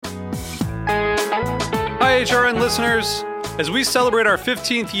HRN listeners. As we celebrate our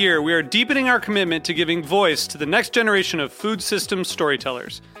 15th year, we are deepening our commitment to giving voice to the next generation of food systems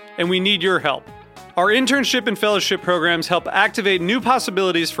storytellers, and we need your help. Our internship and fellowship programs help activate new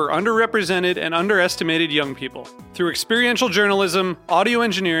possibilities for underrepresented and underestimated young people through experiential journalism, audio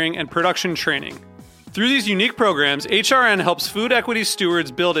engineering, and production training. Through these unique programs, HRN helps food equity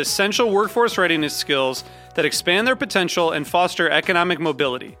stewards build essential workforce readiness skills that expand their potential and foster economic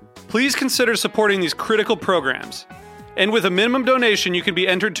mobility. Please consider supporting these critical programs. And with a minimum donation, you can be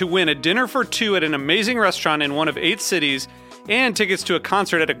entered to win a dinner for two at an amazing restaurant in one of 8 cities and tickets to a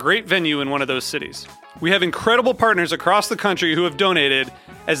concert at a great venue in one of those cities. We have incredible partners across the country who have donated,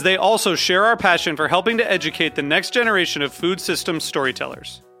 as they also share our passion for helping to educate the next generation of food systems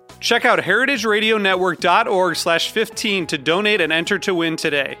storytellers. Check out heritageradionetwork.org/15 to donate and enter to win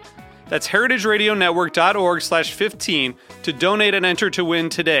today. That's heritageradionetwork.org/15 to donate and enter to win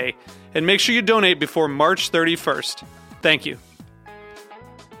today. And make sure you donate before March 31st. Thank you.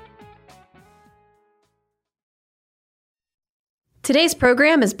 Today's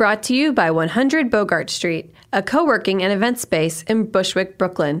program is brought to you by 100 Bogart Street, a co-working and event space in Bushwick,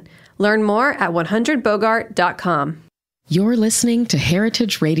 Brooklyn. Learn more at 100bogart.com. You're listening to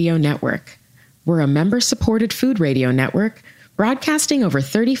Heritage Radio Network. We're a member-supported food radio network broadcasting over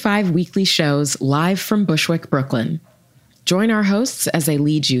 35 weekly shows live from Bushwick, Brooklyn. Join our hosts as they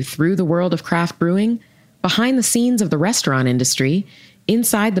lead you through the world of craft brewing, behind the scenes of the restaurant industry,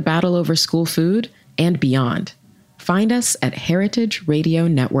 inside the battle over school food, and beyond. Find us at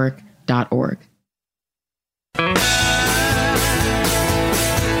heritageradionetwork.org.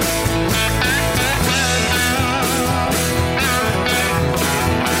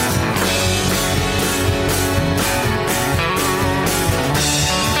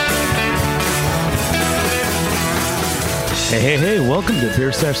 Hey, welcome to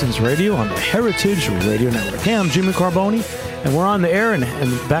Beer Sessions Radio on the Heritage Radio Network. Hey, I'm Jimmy Carboni, and we're on the air in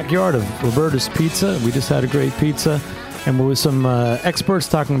the backyard of Roberta's Pizza. We just had a great pizza, and we're with some experts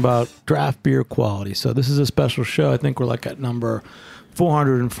talking about draft beer quality. So this is a special show. I think we're like at number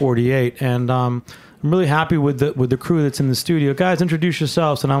 448, and I'm really happy with the crew that's in the studio. Guys, introduce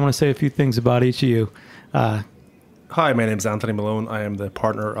yourselves, and I want to say a few things about each of you. Hi, my name is Anthony Malone. I am the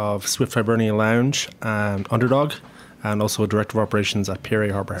partner of Swift Hibernian Lounge and Underdog, and also a director of operations at Peary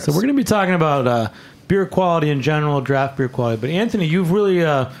Harbor House. So we're going to be talking about beer quality in general, draft beer quality. But Anthony, you've really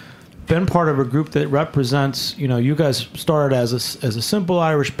been part of a group that represents, you guys started as a simple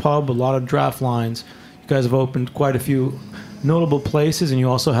Irish pub, a lot of draft lines. You guys have opened quite a few notable places, and you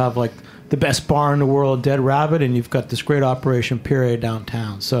also have like the best bar in the world, Dead Rabbit, and you've got this great operation, Peary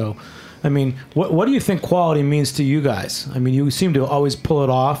downtown. So, I mean, what do you think quality means to you guys? I mean, you seem to always pull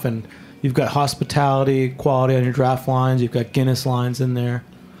it off, and you've got hospitality, quality on your draft lines. You've got Guinness lines in there.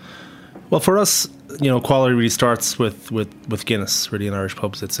 Well, for us, quality really starts with Guinness. Really, in Irish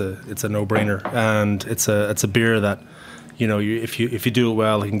pubs, it's a no-brainer, and it's a beer that, if you do it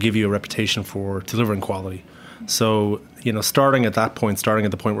well, it can give you a reputation for delivering quality. So, starting at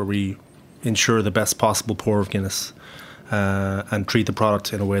the point where we ensure the best possible pour of Guinness, and treat the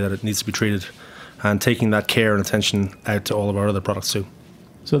product in a way that it needs to be treated, and taking that care and attention out to all of our other products too.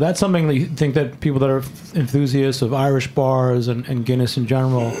 So that's something that you think that people that are enthusiasts of Irish bars and Guinness in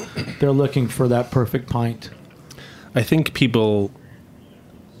general, they're looking for that perfect pint. I think people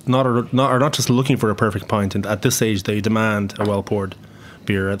are not just looking for a perfect pint, and at this stage they demand a well-poured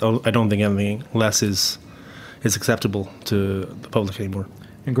beer. I don't think anything less is acceptable to the public anymore.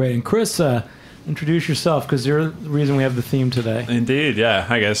 And great. And Chris, introduce yourself, because you're the reason we have the theme today. Indeed, yeah.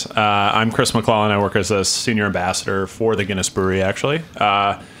 Hi, guys. I'm Chris McClellan. I work as a senior ambassador for the Guinness Brewery, actually.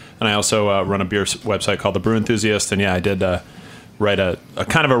 And I also run a beer website called The Brew Enthusiast. And, yeah, I did write a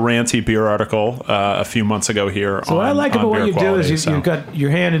kind of a ranty beer article a few months ago here. So what I like about what you do is you've got your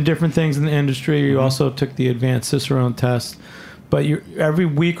hand in different things in the industry. You also took the advanced Cicerone test. But every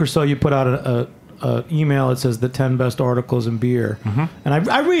week or so you put out a email that says the 10 best articles in beer. Mm-hmm. And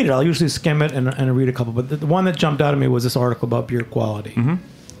I read it. I'll usually skim it and read a couple. But the one that jumped out at me was this article about beer quality. Mm-hmm.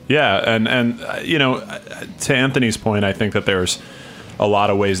 Yeah, and to Anthony's point, I think that there's a lot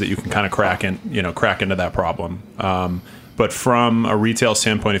of ways that you can kind of crack into that problem. But from a retail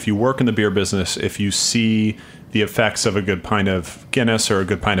standpoint, if you work in the beer business, if you see the effects of a good pint of Guinness or a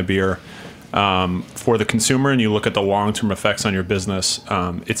good pint of beer for the consumer, and you look at the long-term effects on your business,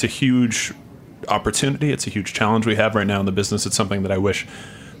 it's a huge opportunity. It's a huge challenge we have right now in the business. It's something that I wish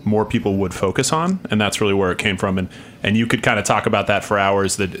more people would focus on, and that's really where it came from. And you could kind of talk about that for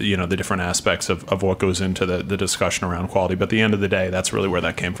hours, the different aspects of what goes into the discussion around quality. But at the end of the day, that's really where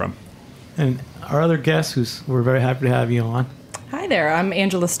that came from. And our other guest, we're very happy to have you on. Hi there, I'm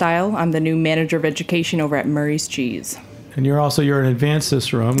Angela Stile. I'm the new manager of education over at Murray's Cheese. And you're an advanced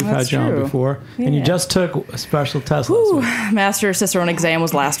Cicerone. We've had you on before. Yeah. And you just took a special test last week. Master Cicerone exam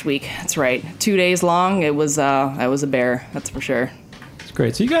was last week. That's right. 2 days long. It was I was a bear, that's for sure. It's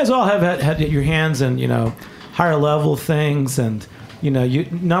great. So you guys all have had your hands in, higher level things, and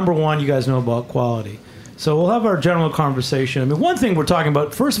number one, you guys know about quality. So we'll have our general conversation. I mean, one thing we're talking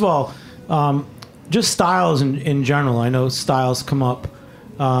about, first of all, just styles in general. I know styles come up.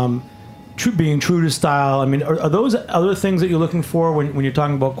 Being true to style. I mean, are those other things that you're looking for when you're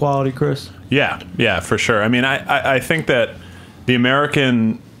talking about quality, Chris? Yeah, for sure. I mean, I think that the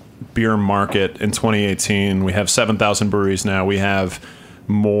American beer market in 2018, we have 7,000 breweries now. We have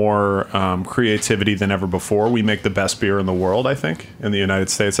more creativity than ever before. We make the best beer in the world, I think, in the United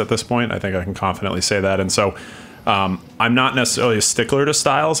States at this point. I think I can confidently say that. And so I'm not necessarily a stickler to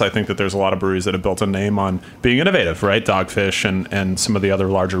styles. I think that there's a lot of breweries that have built a name on being innovative, right? Dogfish and some of the other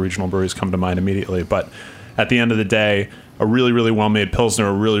larger regional breweries come to mind immediately. But at the end of the day, a really, really well-made Pilsner,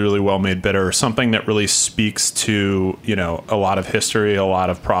 a really, really well-made bitter, something that really speaks to, a lot of history, a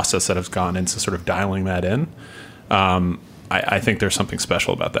lot of process that has gone into sort of dialing that in. I think there's something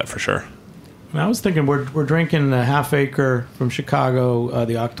special about that for sure. I was thinking we're drinking a Half Acre from Chicago,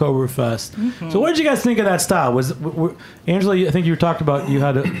 the Oktoberfest. Mm-hmm. So what did you guys think of that style? Angela, I think you talked about you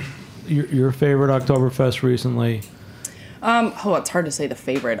had your favorite Oktoberfest recently. It's hard to say the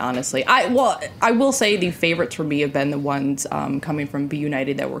favorite, honestly. I will say the favorites for me have been the ones coming from Be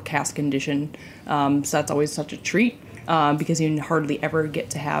United that were cask conditioned. So that's always such a treat. Because you hardly ever get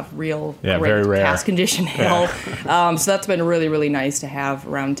to have real great cask conditioned ale. So that's been really, really nice to have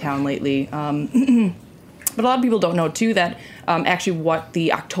around town lately. But a lot of people don't know, too, that actually what the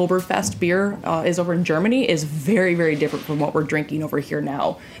Oktoberfest beer is over in Germany is very, very different from what we're drinking over here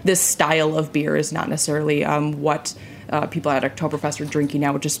now. This style of beer is not necessarily what people at Oktoberfest are drinking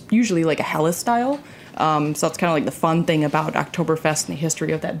now, which is usually like a Helles style. So that's kind of like the fun thing about Oktoberfest and the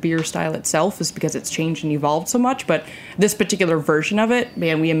history of that beer style itself is because it's changed and evolved so much. But this particular version of it,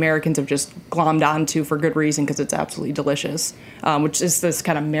 man, we Americans have just glommed onto for good reason because it's absolutely delicious, which is this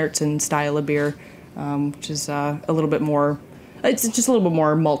kind of Märzen style of beer, which is a little bit more... It's just a little bit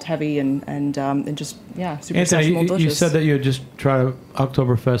more malt heavy and just, super Anthony, delicious. You said that you had just tried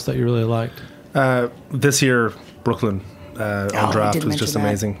Oktoberfest that you really liked. This year, Brooklyn on draft was just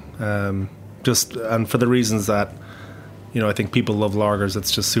amazing. And for the reasons that, I think people love lagers.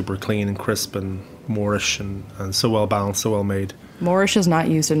 It's just super clean and crisp and Moorish and so well balanced, so well made. Moorish is not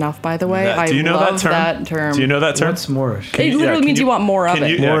used enough, by the way. Do you know love that term? Do you know that term? What's Moorish? It literally means you want more of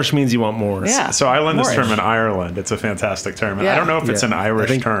it. Moorish means you want more. Yeah. So I learned this term in Ireland. It's a fantastic term. I don't know if it's an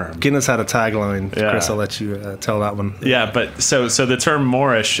Irish term. Guinness had a tagline. Yeah. Chris, I'll let you tell that one. Yeah, but so the term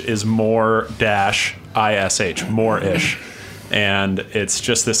Moorish is more-ish, Moorish. And it's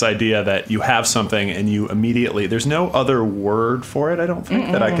just this idea that you have something and you immediately... There's no other word for it, I don't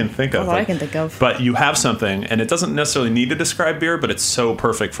think, that I can think of. That's what I can think of. But you have something, and it doesn't necessarily need to describe beer, but it's so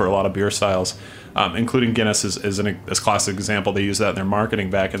perfect for a lot of beer styles, including Guinness is a classic example. They used that in their marketing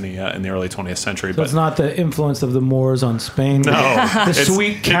back in the early 20th century. So but it's not the influence of the Moors on Spain? No. The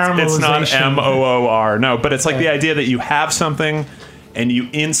sweet caramelization. It's not M-O-O-R. No, but it's like the idea that you have something and you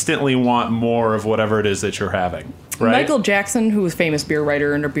instantly want more of whatever it is that you're having. Right? Michael Jackson, who was a famous beer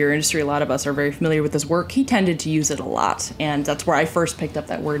writer in the beer industry, a lot of us are very familiar with his work. He tended to use it a lot, and that's where I first picked up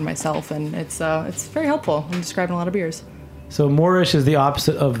that word myself, and it's very helpful in describing a lot of beers. So Moorish is the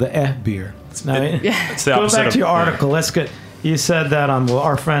opposite of the beer. It's the opposite. Go back to your article. Let's get. You said that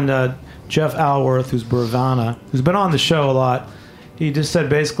our friend Jeff Alworth, who's Burvana, who's been on the show a lot. He just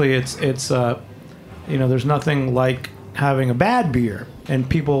said basically it's there's nothing like having a bad beer. And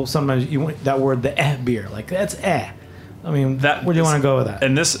people sometimes you want that word, the beer, like that's I mean, where do you want to go with that?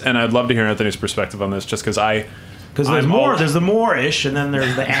 And I'd love to hear Anthony's perspective on this, just because there's more. There's the Moorish, and then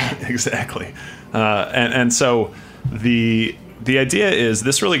there's the exactly. And so the idea is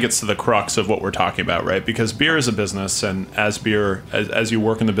this really gets to the crux of what we're talking about, right? Because beer is a business, and as you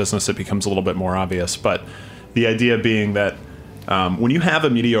work in the business, it becomes a little bit more obvious. But the idea being that when you have a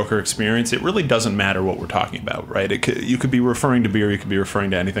mediocre experience, it really doesn't matter what we're talking about, right? You could be referring to beer, you could be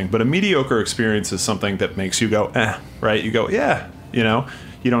referring to anything, but a mediocre experience is something that makes you go, right? You go, yeah, you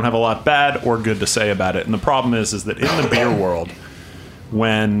don't have a lot bad or good to say about it. And the problem is that in the beer world,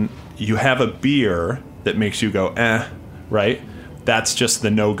 when you have a beer that makes you go, right? That's just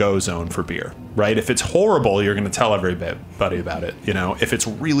the no-go zone for beer, right? If it's horrible, you're going to tell everybody about it. If it's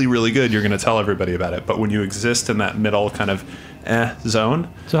really, really good, you're going to tell everybody about it. But when you exist in that middle kind of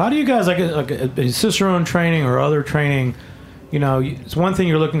zone. So how do you guys, like a Cicerone training or other training, it's one thing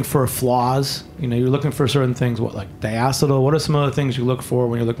you're looking for flaws. You're looking for certain things. What, like diacetyl? What are some other things you look for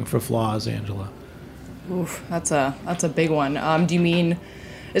when you're looking for flaws, Angela? Oof, that's a big one. Do you mean,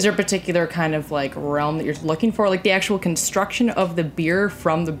 is there a particular kind of like realm that you're looking for, like the actual construction of the beer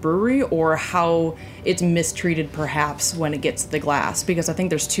from the brewery, or how it's mistreated perhaps when it gets to the glass? Because I think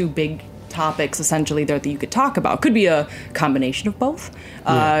there's two big topics essentially there that you could talk about. Could be a combination of both.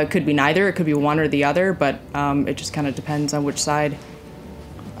 Could be neither. It could be one or the other, but it just kind of depends on which side.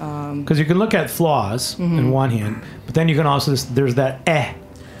 Because you can look at flaws in one hand, but then you can also, there's that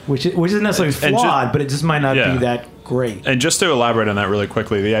which isn't necessarily flawed, but it just might not be that great. And just to elaborate on that really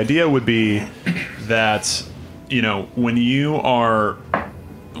quickly, the idea would be that, when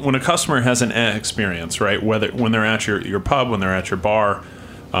a customer has an experience, right? When they're at your pub, when they're at your bar,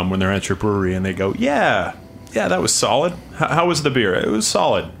 when they're at your brewery, and they go, yeah, that was solid. How was the beer? It was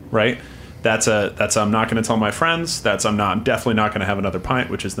solid, right? That's I'm not going to tell my friends. I'm definitely not going to have another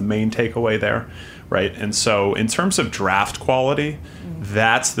pint, which is the main takeaway there, right? And so in terms of draft quality,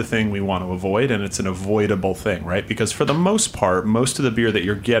 that's the thing we want to avoid, and it's an avoidable thing, right? Because for the most part, most of the beer that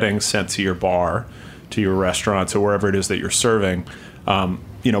you're getting sent to your bar, to your restaurant, to wherever it is that you're serving,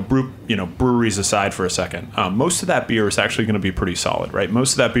 breweries aside for a second, most of that beer is actually going to be pretty solid, right?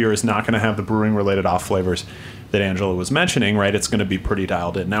 Most of that beer is not going to have the brewing related off flavors that Angela was mentioning, right? It's going to be pretty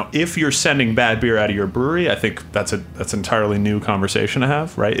dialed in. Now, if you're sending bad beer out of your brewery, I think that's an entirely new conversation to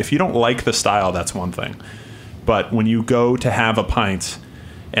have, right? If you don't like the style, that's one thing. But when you go to have a pint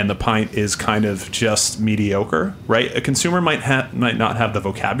and the pint is kind of just mediocre, right? A consumer might not have the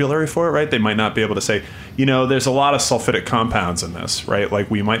vocabulary for it, right? They might not be able to say, there's a lot of sulfitic compounds in this, right?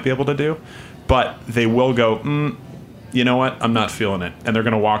 Like we might be able to do, but they will go, you know what? I'm not feeling it. And they're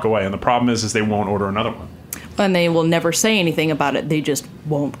going to walk away. And the problem is they won't order another one. And they will never say anything about it. They just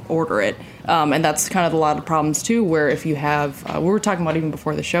won't order it. And that's kind of a lot of problems, too, where if you have, we were talking about even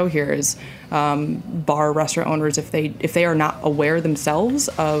before the show here, is bar restaurant owners, if they are not aware themselves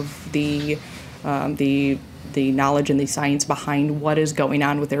of the knowledge and the science behind what is going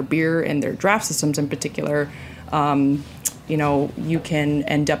on with their beer and their draft systems in particular, you can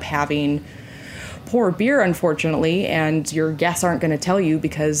end up having poor beer, unfortunately, and your guests aren't going to tell you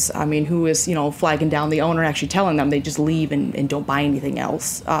because, who is, flagging down the owner and actually telling them? They just leave and don't buy anything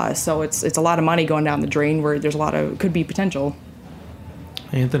else. So it's a lot of money going down the drain where there's could be potential.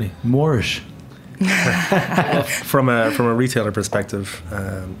 Anthony, Moorish. Well, from a retailer perspective,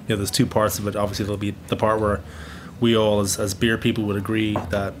 there's two parts of it. Obviously, there'll be the part where we all, as beer people, would agree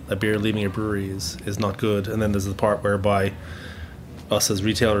that a beer leaving a brewery is not good, and then there's the part whereby us as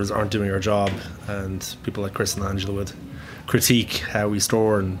retailers aren't doing our job, and people like Chris and Angela would critique how we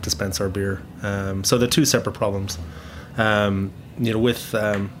store and dispense our beer. So they're two separate problems. It's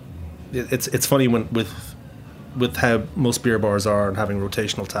funny with how most beer bars are and having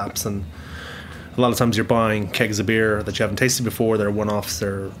rotational taps, and a lot of times you're buying kegs of beer that you haven't tasted before. They're one-offs,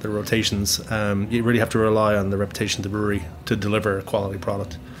 they're rotations. You really have to rely on the reputation of the brewery to deliver a quality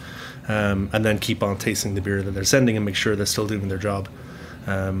product. And then keep on tasting the beer that they're sending and make sure they're still doing their job.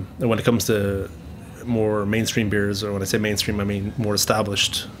 And when it comes to more mainstream beers, or when I say mainstream, I mean more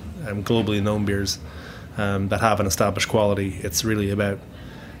established, globally known beers that have an established quality, it's really about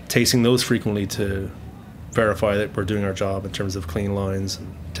tasting those frequently to verify that we're doing our job in terms of clean lines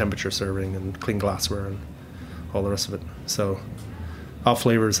and temperature serving and clean glassware and all the rest of it. So off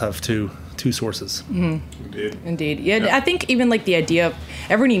flavors have two sources. Mm-hmm. Indeed. Yeah, I think even like the idea of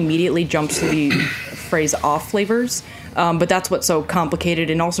everyone immediately jumps to the phrase off flavors, but that's what's so complicated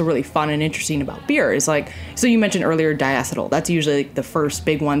and also really fun and interesting about beer is like, so you mentioned earlier diacetyl. That's usually like the first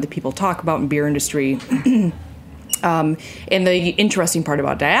big one that people talk about in beer industry. And the interesting part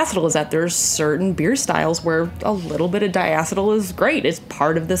about diacetyl is that there's certain beer styles where a little bit of diacetyl is great. It's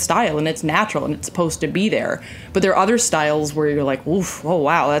part of the style and it's natural and it's supposed to be there. But there are other styles where you're like, oof, oh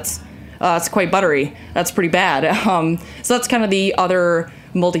wow, that's quite buttery. That's pretty bad. So that's kind of the other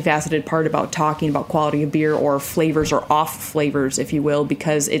multifaceted part about talking about quality of beer or flavors or off flavors, if you will,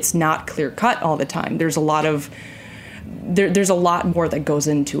 because it's not clear cut all the time. There's a lot more that goes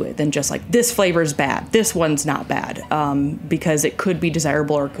into it than just like this flavor is bad, this one's not bad, because it could be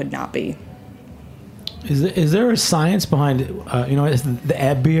desirable or could not be. Is there a science behind the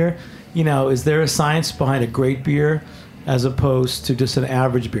ebb beer? Is there a science behind a great beer as opposed to just an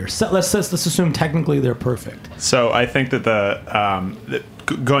average beer? So let's assume technically they're perfect. So I think that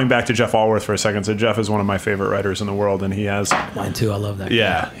going back to Jeff Allworth for a second. So Jeff is one of my favorite writers in the world, and he has mine too. I love that.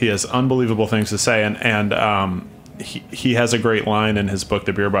 Yeah, he has unbelievable things to say, and he has a great line in his book,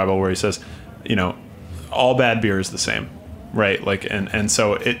 The Beer Bible, where he says, all bad beer is the same, right? Like, and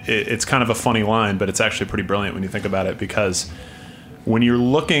so it's kind of a funny line, but it's actually pretty brilliant when you think about it, because when you're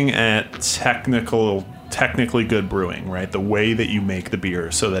looking at technically good brewing, right? The way that you make the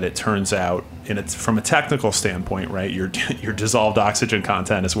beer so that it turns out, and it's from a technical standpoint, right? Your dissolved oxygen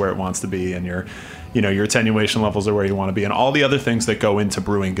content is where it wants to be, and your attenuation levels are where you want to be, and all the other things that go into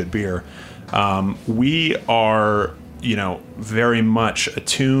brewing good beer. We are, very much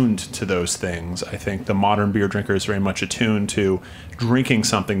attuned to those things. I think the modern beer drinker is very much attuned to drinking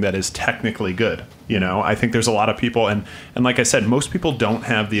something that is technically good. I think there's a lot of people, and like I said, most people don't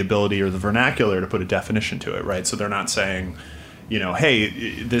have the ability or the vernacular to put a definition to it, right? So they're not saying,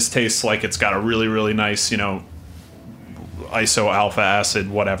 hey, this tastes like it's got a really, really nice, iso alpha acid,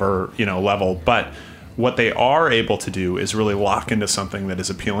 whatever, level. But what they are able to do is really lock into something that is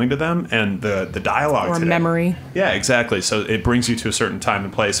appealing to them, and the dialogue or today, memory. Yeah, exactly. So it brings you to a certain time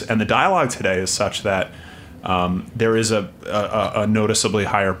and place, and the dialogue today is such that there is a noticeably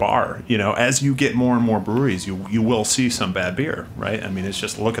higher bar. As you get more and more breweries, you will see some bad beer, right? I mean, it's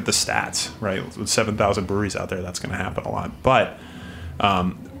just look at the stats, right? With 7,000 breweries out there, that's going to happen a lot. But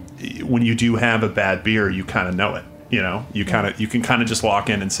when you do have a bad beer, you kind of know it. You can kind of just walk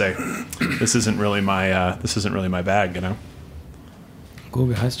in and say, this isn't really my bag. Cool,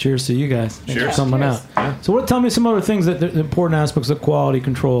 guys. Cheers to you guys. Thanks Cheers. for coming out. Yeah. So, tell me some other things that the important aspects of quality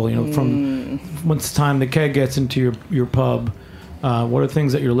control. From once the time the keg gets into your pub, what are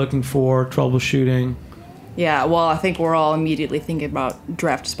things that you're looking for? Troubleshooting. Yeah, well, I think we're all immediately thinking about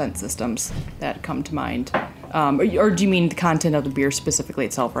draft dispense systems that come to mind. Or do you mean the content of the beer specifically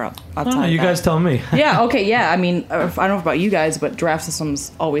itself, or outside? You guys tell me. Yeah, okay, yeah. I mean, I don't know about you guys, but draft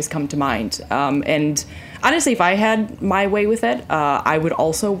systems always come to mind. And honestly, if I had my way with it, I would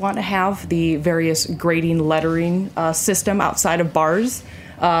also want to have the various grading lettering system outside of bars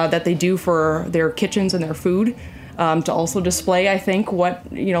that they do for their kitchens and their food. To also display, I think, what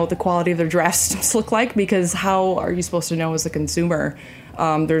the quality of their draft systems look like, because how are you supposed to know as a consumer?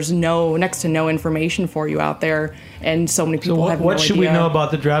 There's next to no information for you out there, and so many people have no idea. What should we know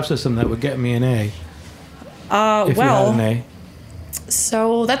about the draft system that would get me an A? If you had an A.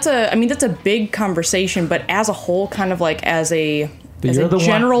 So that's a big conversation, but as a whole, kind of like as a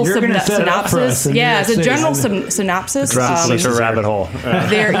general synopsis. Yeah, as a general synopsis. It's a rabbit hole.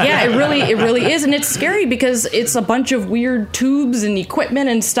 It really is, and it's scary because it's a bunch of weird tubes and equipment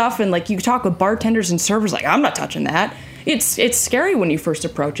and stuff, and like you talk with bartenders and servers, like I'm not touching that. It's scary when you first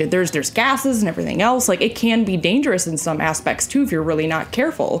approach it. There's gases and everything else. Like it can be dangerous in some aspects too if you're really not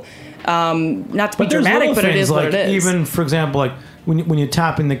careful. Not to be dramatic, but it is what it is. Even for example, like when you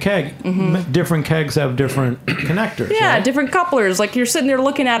tap in the keg, different kegs have different connectors. Yeah, right? different couplers. Like you're sitting there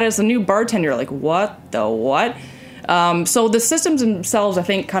looking at it as a new bartender, you're like, what the what? So the systems themselves, I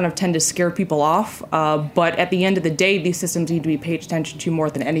think, kind of tend to scare people off. But at the end of the day, these systems need to be paid attention to more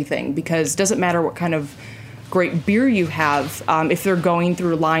than anything, because it doesn't matter what kind of great beer you have. If they're going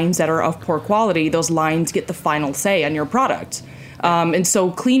through lines that are of poor quality, those lines get the final say on your product. And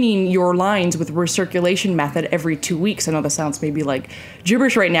so cleaning your lines with recirculation method every 2 weeks, I know that sounds maybe like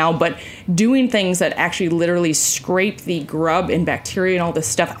gibberish right now, but doing things that actually literally scrape the grub and bacteria and all this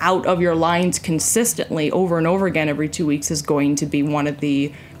stuff out of your lines consistently over and over again every 2 weeks is going to be one of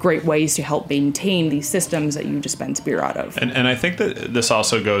the great ways to help maintain these systems that you dispense beer out of. And I think that this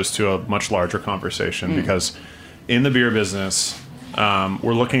also goes to a much larger conversation, because in the beer business,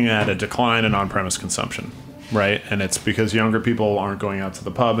 we're looking at a decline in on-premise consumption. Right, and it's because younger people aren't going out to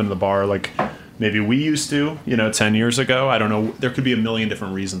the pub and the bar like maybe we used to, 10 years ago. I don't know. There could be a million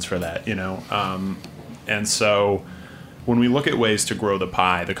different reasons for that, And so when we look at ways to grow the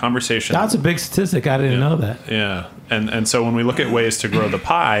pie, the conversation... That's a big statistic. I didn't know that. Yeah, and so when we look at ways to grow the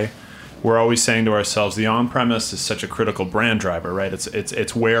pie, we're always saying to ourselves, the on-premise is such a critical brand driver, right?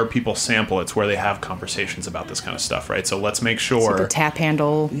 It's where people sample. It's where they have conversations about this kind of stuff, right? So let's make sure... So the tap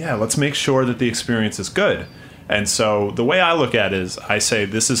handle. Yeah, let's make sure that the experience is good. And so the way I look at it is I say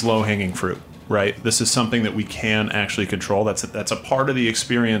this is low-hanging fruit, right? This is something that we can actually control. That's a part of the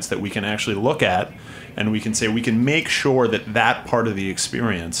experience that we can actually look at, and we can say we can make sure that part of the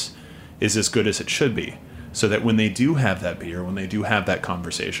experience is as good as it should be, so that when they do have that beer, when they do have that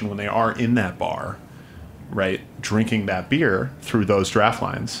conversation, when they are in that bar, right, drinking that beer through those draft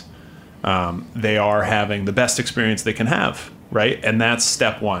lines, they are having the best experience they can have. Right, and that's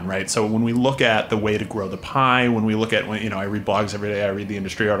step one, right? So when we look at the way to grow the pie, when we look at I read blogs every day, I read the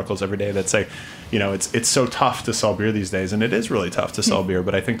industry articles every day that say, it's so tough to sell beer these days, and it is really tough to sell beer.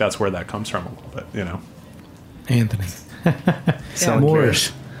 But I think that's where that comes from a little bit, Anthony, selling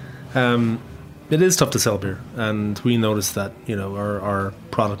Moorish. beer. it is tough to sell beer, and we noticed that our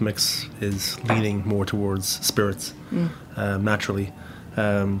product mix is leaning more towards spirits naturally.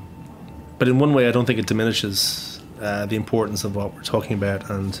 But in one way, I don't think it diminishes the importance of what we're talking about,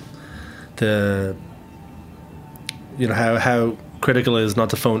 and how critical it is not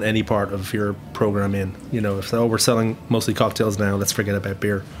to phone any part of your program in. If we're selling mostly cocktails now, let's forget about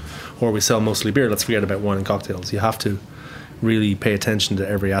beer, or we sell mostly beer, let's forget about wine and cocktails. You have to really pay attention to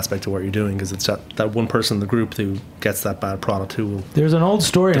every aspect of what you're doing, because it's that one person in the group who gets that bad product who will. There's an old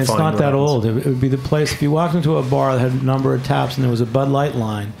story, and it's not that old. It would be the place, if you walked into a bar that had a number of taps and there was a Bud Light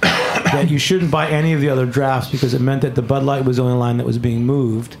line, that you shouldn't buy any of the other drafts, because it meant that the Bud Light was the only line that was being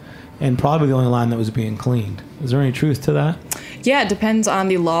moved and probably the only line that was being cleaned. Is there any truth to that? Yeah, it depends on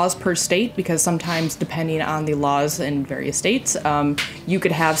the laws per state, because sometimes depending on the laws in various states, you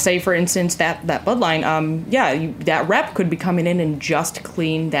could have, say, for instance, that Bud line, that rep could be coming in and just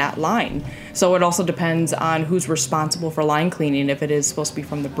clean that line. So it also depends on who's responsible for line cleaning. If it is supposed to be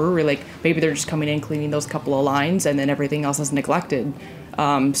from the brewery, like maybe they're just coming in, cleaning those couple of lines, and then everything else is neglected.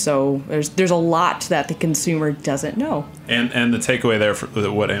 So there's a lot that the consumer doesn't know. And the takeaway there for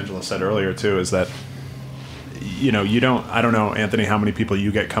what Angela said earlier too is that I don't know, Anthony, how many people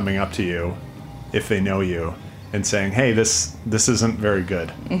you get coming up to you if they know you and saying, hey, this isn't very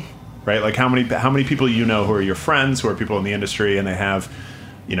good. Right? Like how many people who are your friends, who are people in the industry, and they have,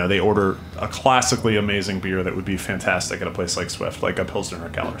 they order a classically amazing beer that would be fantastic at a place like Swift, like a Pilsner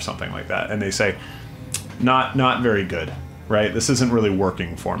Urquell or something like that, and they say, not very good. Right, this isn't really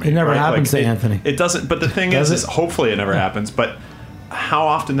working for me. It never happens to Anthony. It doesn't. But the thing is hopefully it never happens. But how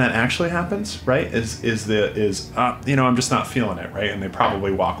often that actually happens, right? I'm just not feeling it, right? And they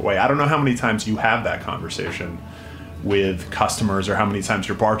probably walk away. I don't know how many times you have that conversation with customers, or how many times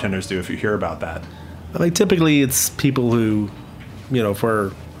your bartenders do, if you hear about that. Like typically, it's people who,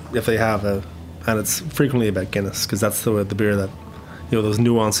 if they have and it's frequently about Guinness, because that's the beer that, those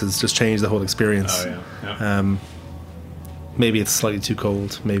nuances just change the whole experience. Oh yeah. Maybe it's slightly too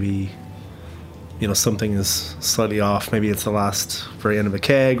cold. Maybe, something is slightly off. Maybe it's the last very end of a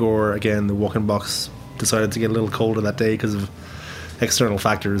keg, or again, the walk-in box decided to get a little colder that day because of external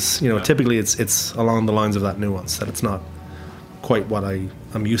factors. Typically it's along the lines of that nuance, that it's not quite what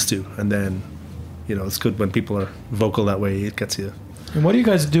I'm used to. And then, it's good when people are vocal that way. It gets you. And what do you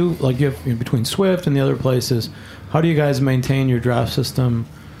guys do, like between Swift and the other places? How do you guys maintain your draft system?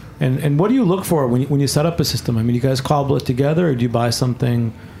 And what do you look for when you set up a system? I mean, you guys cobble it together, or do you buy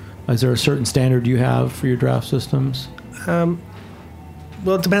something? Is there a certain standard you have for your draft systems? Well,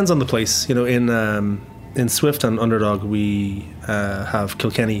 it depends on the place. In Swift and Underdog, we have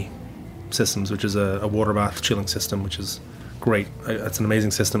Kilkenny systems, which is a water bath chilling system, which is great. It's an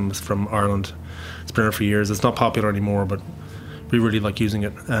amazing system. It's from Ireland. It's been around for years. It's not popular anymore, but we really like using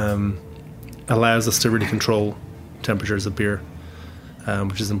it. Allows us to really control temperatures of beer,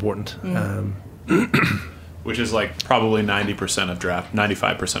 which is important. Which is like probably 95%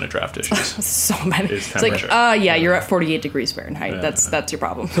 of draft issues. So many. Is it's like, temperature. you're at 48 degrees Fahrenheit. Yeah. That's your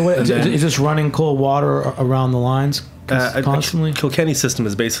problem. So is this running cold water around the lines constantly? A Kilkenny system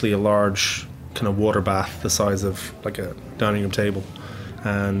is basically a large kind of water bath the size of like a dining room table,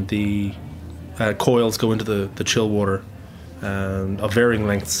 and the coils go into the chill water of varying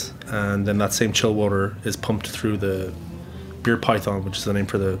lengths, and then that same chill water is pumped through the beer python, which is the name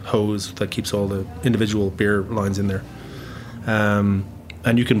for the hose that keeps all the individual beer lines in there.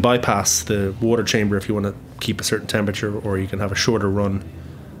 And you can bypass the water chamber if you want to keep a certain temperature, or you can have a shorter run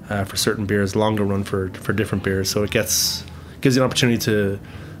for certain beers, longer run for different beers. So it gives you an opportunity to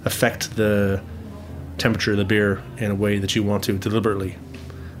affect the temperature of the beer in a way that you want to deliberately.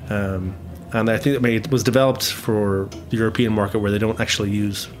 And I think it was developed for the European market, where they don't actually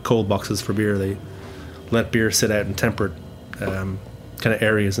use cold boxes for beer. They let beer sit out in temperate kind of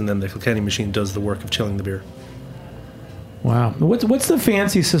areas, and then the Kilkenny machine does the work of chilling the beer. Wow. What's the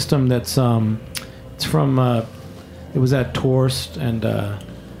fancy system that's it's from it was at Torst, and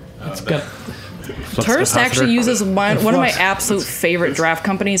it's got Torst actually uses one of my absolute favorite draft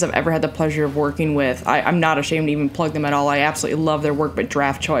companies I've ever had the pleasure of working with. I'm not ashamed to even plug them at all. I absolutely love their work, but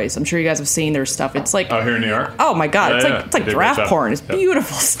Draft Choice. I'm sure you guys have seen their stuff. It's like here in New York. Oh my god, it's like draft porn. It's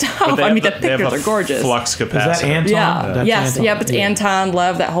beautiful stuff. I mean, the pictures are gorgeous. Flux capacitor. Is that Anton? Yeah. Yes. Anton. Yep. It's Anton,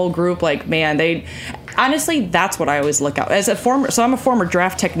 Lev, that whole group. Like, man, honestly, that's what I always look out as I'm a former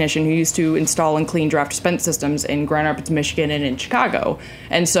draft technician who used to install and clean draft dispense systems in Grand Rapids, Michigan, and in Chicago.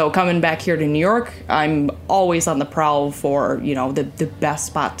 And so coming back here to New York, I'm always on the prowl for the best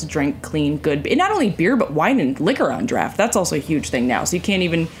spot to drink clean, good, and not only beer but wine and liquor on draft. That's also a huge thing now. So you can't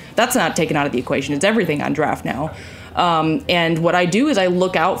even that's not taken out of the equation. It's everything on draft now. And what I do is I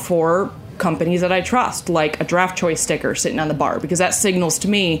look out for companies that I trust, like a Draft Choice sticker sitting on the bar, because that signals to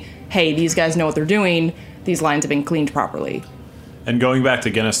me, hey, these guys know what they're doing. These lines have been cleaned properly. And going back to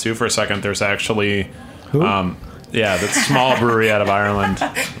Guinness too for a second, there's actually, that small brewery out of Ireland.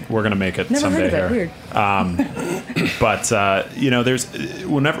 We're gonna make it Never someday heard of here. Weird. But there's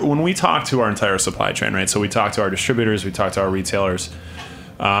when we talk to our entire supply chain, right? So we talk to our distributors, we talk to our retailers,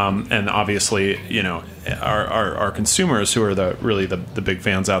 and obviously, our consumers who are the big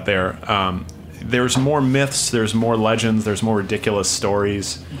fans out there. There's more myths, there's more legends, there's more ridiculous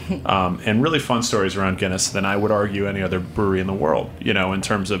stories, and really fun stories around Guinness than I would argue any other brewery in the world. In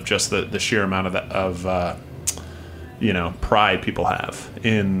terms of just the sheer amount of pride people have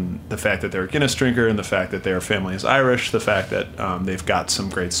in the fact that they're a Guinness drinker, and the fact that their family is Irish, the fact that they've got some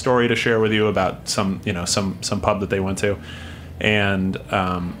great story to share with you about some pub that they went to, and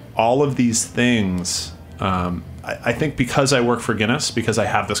all of these things. I think because I work for Guinness, because I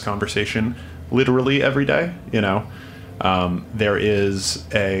have this conversation literally every day,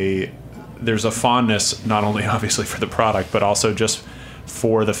 there's a fondness not only obviously for the product, but also just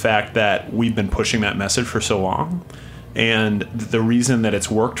for the fact that we've been pushing that message for so long. And the reason that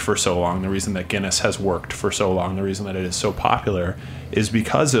it's worked for so long, the reason that Guinness has worked for so long, the reason that it is so popular is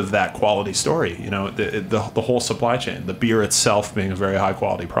because of that quality story. The whole supply chain, the beer itself being a very high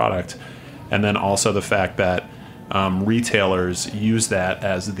quality product, and then also the fact that retailers use that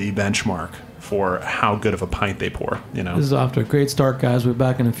as the benchmark for how good of a pint they pour. This is off to a great start, guys. We'll be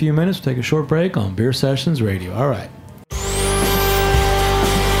back in a few minutes. We'll take a short break on Beer Sessions Radio. All right.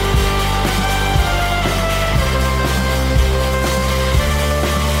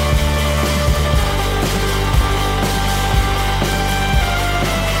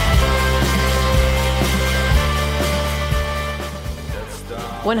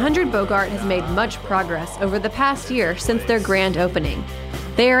 "100 Bogart has made much progress over the past year since their grand opening.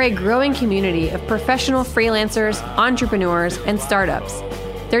 They are a growing community of professional freelancers, entrepreneurs, and startups.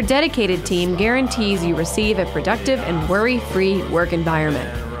 Their dedicated team guarantees you receive a productive and worry-free work environment.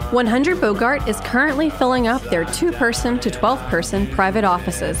 100 Bogart is currently filling up their 2-person to 12-person private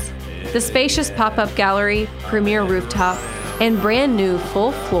offices. The spacious pop-up gallery, premier rooftop, and brand new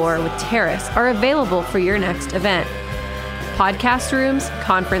full floor with terrace are available for your next event. Podcast rooms,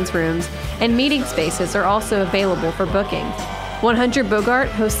 conference rooms, and meeting spaces are also available for booking. 100 Bogart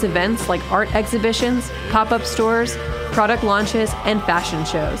hosts events like art exhibitions, pop-up stores, product launches, and fashion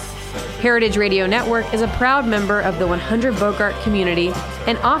shows. Heritage Radio Network is a proud member of the 100 Bogart community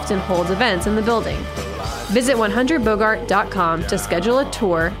and often holds events in the building. Visit 100bogart.com to schedule a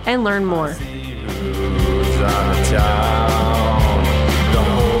tour and learn more.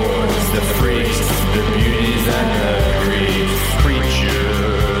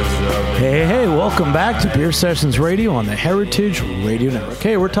 Hey, welcome back to Beer Sessions Radio on the Heritage Radio Network.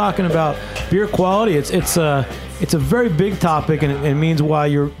 Hey, we're talking about beer quality. It's a very big topic, and it means why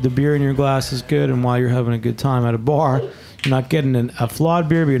the beer in your glass is good and why you're having a good time at a bar. You're not getting a flawed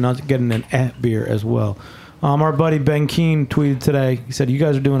beer, but you're not getting an beer as well. Our buddy Ben Keane tweeted today. He said, "You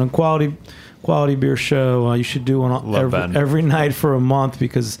guys are doing a quality beer show. You should do one every night for a month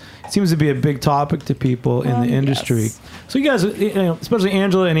because it seems to be a big topic to people in the industry." Yes. So you guys, especially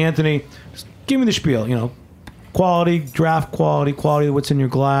Angela and Anthony, give me the spiel. Quality, draft quality of what's in your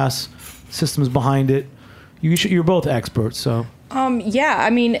glass, systems behind it. You're both experts, so.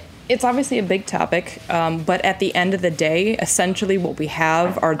 It's obviously a big topic, but at the end of the day, essentially what we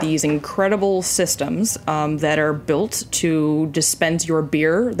have are these incredible systems that are built to dispense your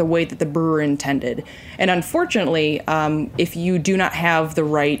beer the way that the brewer intended. And unfortunately, if you do not have the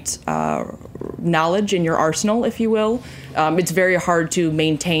right knowledge in your arsenal, if you will, it's very hard to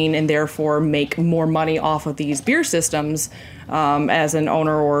maintain and therefore make more money off of these beer systems as an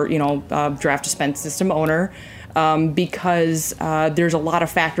owner or, draft dispense system owner. Because there's a lot of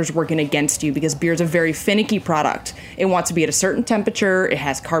factors working against you because beer is a very finicky product. It wants to be at a certain temperature, it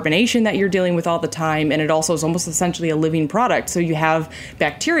has carbonation that you're dealing with all the time, and it also is almost essentially a living product. So you have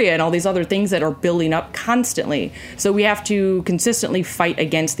bacteria and all these other things that are building up constantly. So we have to consistently fight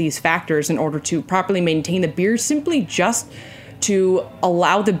against these factors in order to properly maintain the beer, simply just to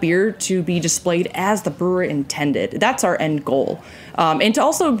allow the beer to be displayed as the brewer intended. That's our end goal. And to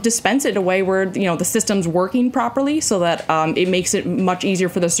also dispense it in a way where, the system's working properly so that it makes it much easier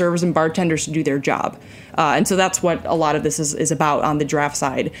for the servers and bartenders to do their job. And so that's what a lot of this is about on the draft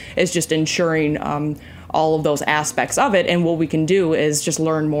side, is just ensuring all of those aspects of it. And what we can do is just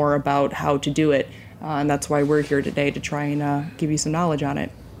learn more about how to do it. And that's why we're here today, to try and give you some knowledge on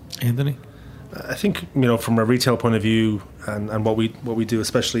it. Anthony? I think, from a retail point of view and what we do,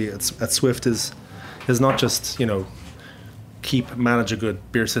 especially at Swift, is not just, manage a good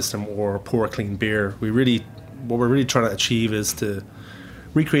beer system or pour clean beer. What we're really trying to achieve is to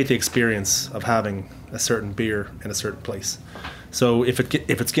recreate the experience of having a certain beer in a certain place. So if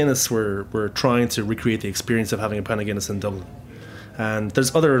it's Guinness, we're trying to recreate the experience of having a pint of Guinness in Dublin. And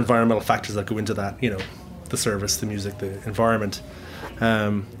there's other environmental factors that go into that, the service, the music, the environment.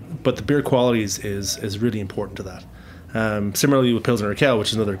 But the beer quality is really important to that. Similarly with Pilsner Urquell, which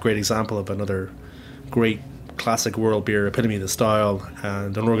is another great example of another great classic world beer, epitome of the style,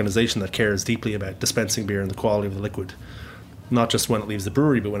 and an organization that cares deeply about dispensing beer and the quality of the liquid, not just when it leaves the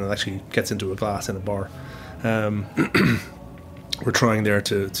brewery, but when it actually gets into a glass in a bar. We're trying there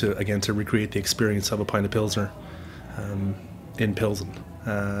to recreate the experience of a pint of Pilsner in Pilsen.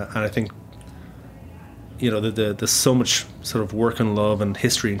 And I think, there's so much sort of work and love and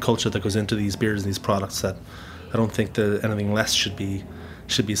history and culture that goes into these beers and these products that I don't think that anything less should be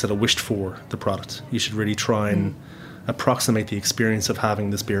sort of wished for the product. You should really try and approximate the experience of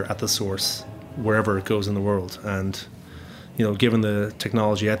having this beer at the source, wherever it goes in the world. And, given the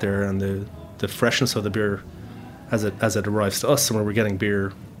technology out there and the freshness of the beer as it arrives to us, and where we're getting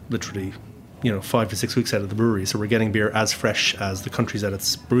beer literally, 5 to 6 weeks out of the brewery, so we're getting beer as fresh as the countries that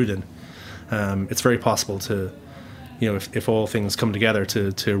it's brewed in. It's very possible to, if all things come together,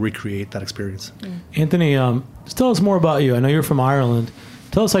 to recreate that experience. Anthony, just tell us more about you. I know you're from Ireland.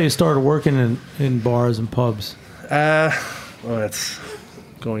 Tell us how you started working in bars and pubs. It's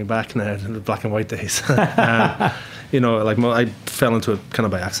going back now to the black and white days. I fell into it kind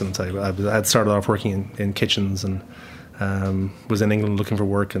of by accident. I had started off working in kitchens and was in England looking for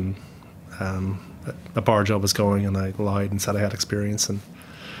work, and a bar job was going, and I lied and said I had experience, and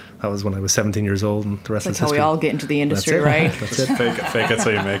that was when I was 17 years old, and the rest is history. That's how we all get into the industry, right? That's it. Fake it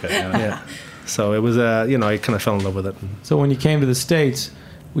till you make it. Yeah. So it was, I kind of fell in love with it. So when you came to the States,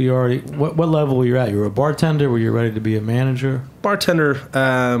 what level were you at? You were a bartender? Were you ready to be a manager? Bartender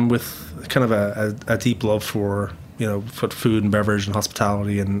with kind of a deep love for food and beverage and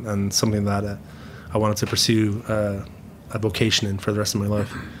hospitality, and something that I wanted to pursue a vocation in for the rest of my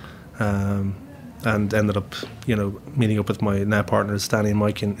life. And ended up, meeting up with my now partners, Danny and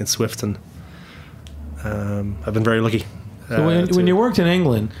Mike, in Swift, and I've been very lucky. So when you worked in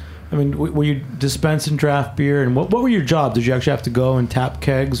England, I mean, were you dispensing draft beer, and what were your jobs? Did you actually have to go and tap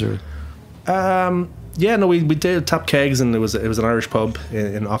kegs, or? We did tap kegs, and it was an Irish pub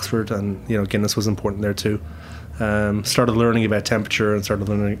in Oxford, and Guinness was important there too. Started learning about temperature and started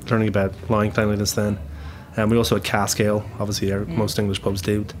learning about line cleanliness then. And we also had cask ale, obviously most English pubs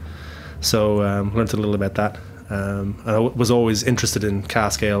did. So learned a little about that. And I was always interested in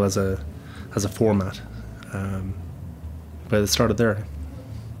cask ale as a format. But it started there.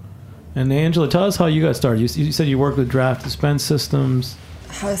 And Angela, tell us how you got started. You said you worked with draft dispense systems.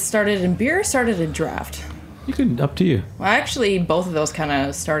 I started in beer, started in draft. Up to you. Well, actually, both of those kind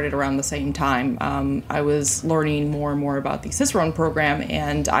of started around the same time. I was learning more and more about the Cicerone program,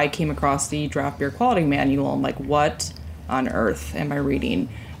 and I came across the draft beer quality manual. I'm like, what on earth am I reading?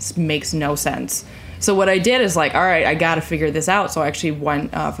 This makes no sense. So what I did is all right, I got to figure this out. So I actually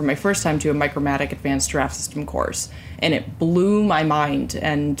went for my first time to a Micromatic Advanced Draft System course, and it blew my mind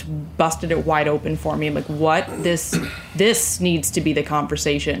and busted it wide open for me. I'm like, what? This needs to be the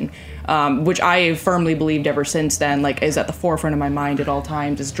conversation, which I have firmly believed ever since then, is at the forefront of my mind at all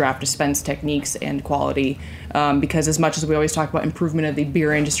times, is draft dispense techniques and quality. Because as much as we always talk about improvement of the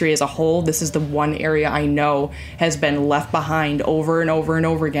beer industry as a whole, this is the one area I know has been left behind over and over and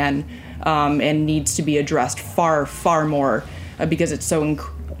over again. And needs to be addressed far, far more because it's so,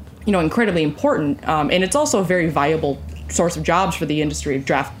 incredibly important. And it's also a very viable source of jobs for the industry of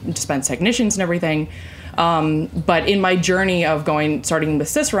draft dispense technicians and everything. But in my journey of starting with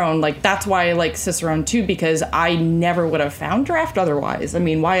Cicerone, that's why I like Cicerone too, because I never would have found draft otherwise. I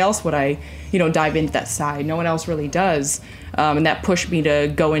mean, why else would I, dive into that side? No one else really does. And that pushed me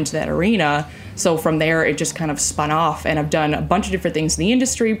to go into that arena. So from there, it just kind of spun off, and I've done a bunch of different things in the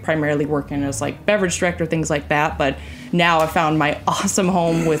industry, primarily working as beverage director, things like that. But now I found my awesome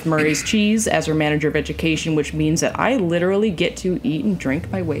home with Murray's Cheese as our manager of education, which means that I literally get to eat and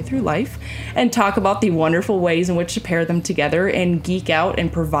drink my way through life and talk about the wonderful ways in which to pair them together and geek out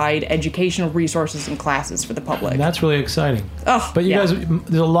and provide educational resources and classes for the public. And that's really exciting. Oh, but you guys,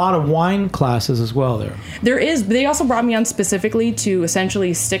 there's a lot of wine classes as well there. There is. They also brought me on specifically to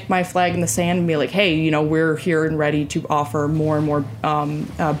essentially stick my flag in the sand and be like, hey, we're here and ready to offer more and more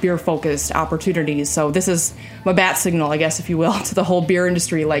beer-focused opportunities. So this is my bat signal signal, I guess, if you will, to the whole beer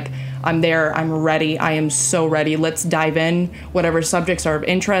industry. Like, I'm there, I'm ready, I am so ready. Let's dive in. Whatever subjects are of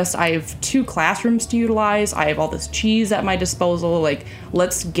interest. I have 2 classrooms to utilize. I have all this cheese at my disposal. Like,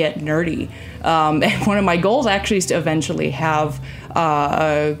 let's get nerdy. And one of my goals actually is to eventually have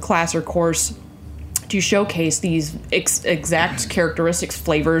a class or course to showcase these exact characteristics,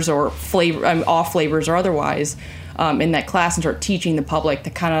 flavors, or off flavors or otherwise, in that class, and start teaching the public the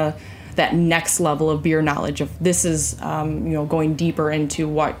kind of that next level of beer knowledge of this is, going deeper into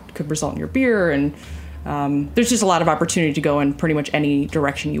what could result in your beer. And there's just a lot of opportunity to go in pretty much any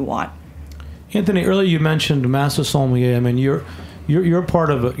direction you want. Anthony, earlier you mentioned Master Sommelier. I mean, you're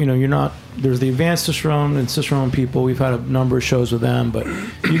part of it. You're not. There's the Advanced Cicerone and Cicerone people. We've had a number of shows with them, but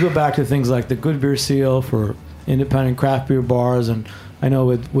you go back to things like the Good Beer Seal for independent craft beer bars, and I know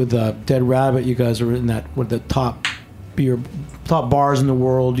with Dead Rabbit, you guys are in that with the top bars in the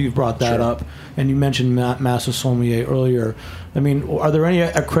world. You've brought that up, and you mentioned Master Sommelier earlier. I mean, are there any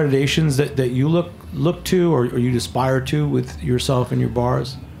accreditations that you look to or you aspire to with yourself and your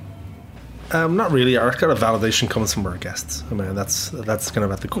bars? Not really. Our kind of validation comes from our guests. I mean, that's kind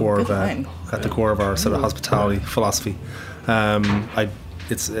of at the core of our sort of hospitality philosophy.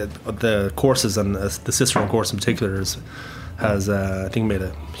 It's the courses, and the Cicerone course in particular has I think made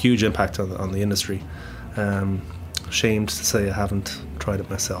a huge impact on the industry. Ashamed to say I haven't tried it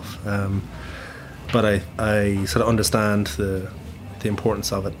myself, but I sort of understand the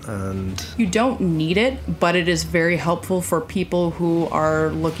importance of it. And you don't need it, but it is very helpful for people who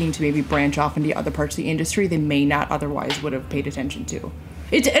are looking to maybe branch off into other parts of the industry they may not otherwise would have paid attention to.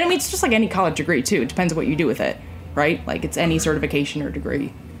 It's just like any college degree too. It depends on what you do with it, right? Like, it's any certification or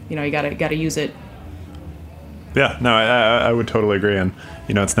degree. You gotta use it. Yeah, no, I would totally agree. And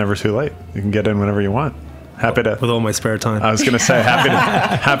it's never too late. You can get in whenever you want. Happy to, with all my spare time. I was going to say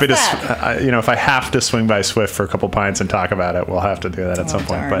happy to. If I have to swing by Swift for a couple pints and talk about it, we'll have to do that at some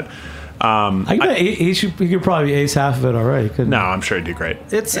point. But you could probably ace half of it already. No, I'm sure he'd do great.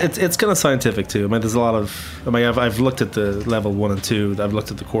 It's kind of scientific too. I mean, there's a lot of. I mean, I've looked at the level 1 and 2. I've looked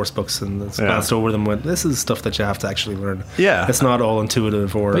at the course books and glanced over them. Went, this is stuff that you have to actually learn. Yeah, it's not all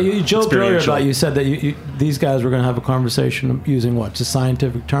intuitive or. But you joked earlier about, you said that these guys were going to have a conversation using what, just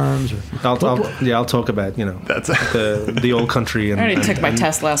scientific terms, or. I'll talk about that's the old country. And, I already took my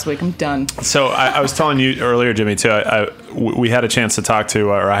test last week. I'm done. So I was telling you earlier, Jimmy, too. We had a chance to talk to,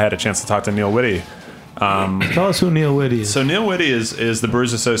 or I had a chance to talk to Neil Whitty. Tell us who Neil Whitty is. So Neil Whitty is the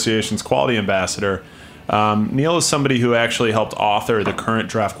Brewers Association's quality ambassador. Neil is somebody who actually helped author the current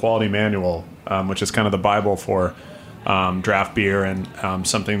draft quality manual, which is kind of the Bible for draft beer, and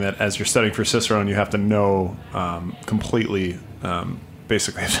something that, as you're studying for Cicerone, you have to know completely.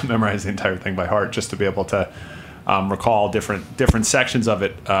 Basically, have to memorize the entire thing by heart just to be able to recall different sections of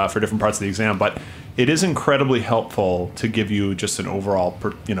it for different parts of the exam. But it is incredibly helpful to give you just an overall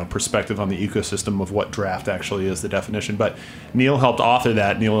perspective on the ecosystem of what draft actually is, the definition. But Neil helped author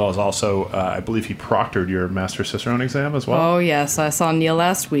that. Neil is also, I believe he proctored your Master Cicerone exam as well. Oh yes, I saw Neil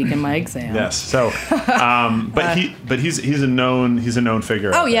last week in my exam. Yes. So, but he's a known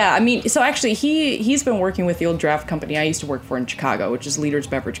figure. Oh yeah, I mean, so actually he's been working with the old draft company I used to work for in Chicago, which is Leaders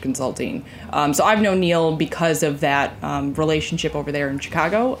Beverage Consulting. So I've known Neil because of that relationship over there in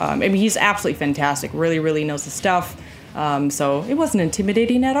Chicago. I mean, he's absolutely fantastic. Really, really knows the stuff. So it wasn't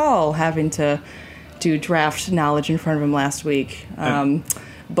intimidating at all having to do draft knowledge in front of him last week.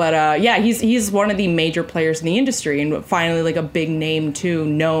 But he's one of the major players in the industry, and finally like a big name too,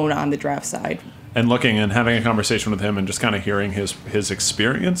 known on the draft side. And looking and having a conversation with him and just kind of hearing his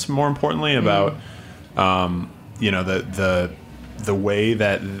experience, more importantly, about the way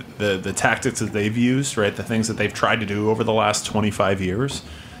that the tactics that they've used, right, the things that they've tried to do over the last 25 years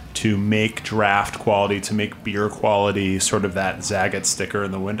to make draft quality, to make beer quality sort of that Zagat sticker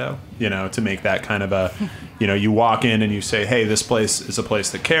in the window, to make that kind of a, you walk in and you say, hey, this place is a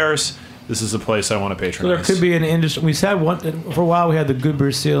place that cares. This is a place I want to patronize. So there could be an industry. We had for a while. We had the Good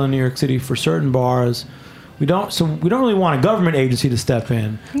Beer Seal in New York City for certain bars. We don't really want a government agency to step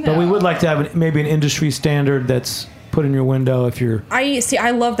in, but we would like to have maybe an industry standard that's put in your window if you're.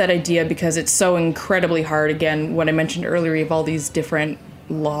 I love that idea because it's so incredibly hard. Again, what I mentioned earlier, you have all these different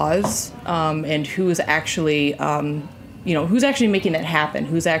laws, and who's actually making that happen,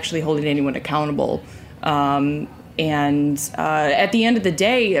 who's actually holding anyone accountable, and at the end of the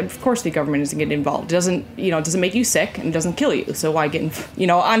day, of course, the government isn't getting involved. It doesn't make you sick and it doesn't kill you. So why get?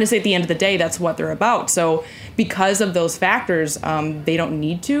 Honestly, at the end of the day, that's what they're about. So because of those factors, they don't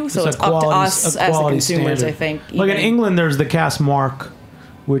need to. So it's up to us as the consumers, standard. I think. Like in England, there's the Cask Mark,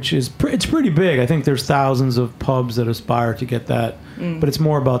 which is it's pretty big. I think there's thousands of pubs that aspire to get that but it's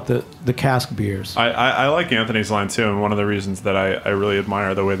more about the cask beers. I like Anthony's line too, and one of the reasons that I really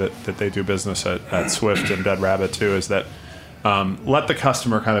admire the way that they do business at Swift and Dead Rabbit too is that let the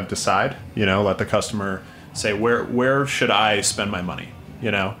customer kind of decide. Let the customer say where should I spend my money.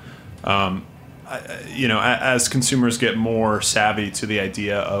 As consumers get more savvy to the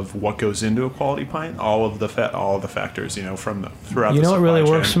idea of what goes into a quality pint, all of the factors, from throughout. You the know what really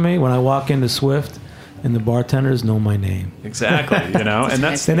supply works chain. for me when I walk into Swift and the bartenders know my name. Exactly, and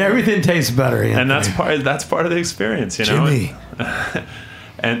that's And everything tastes better. Anthony. and that's part of the experience, Jimmy.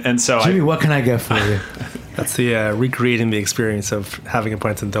 And so Jimmy, what can I get for you? That's the recreating the experience of having a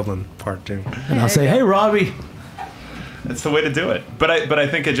pint in Dublin part, Jimmy. And I'll say, hey, Robbie. it's the way to do it. But I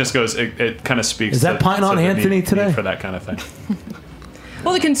think it just goes. It kind of speaks. Is that to, pint to on the Anthony need today? for that kind of thing?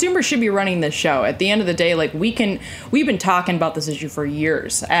 Well, the consumer should be running this show. At the end of the day, we've been talking about this issue for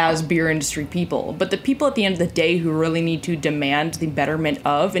years as beer industry people. But the people at the end of the day who really need to demand the betterment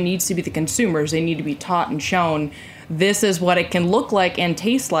of, it needs to be the consumers. They need to be taught and shown this is what it can look like and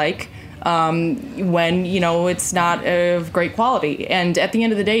taste like when, it's not of great quality. And at the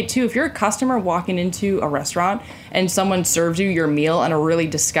end of the day, too, if you're a customer walking into a restaurant and someone serves you your meal on a really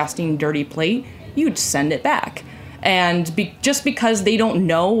disgusting, dirty plate, you'd send it back. And just because they don't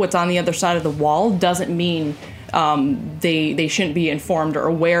know what's on the other side of the wall doesn't mean they shouldn't be informed or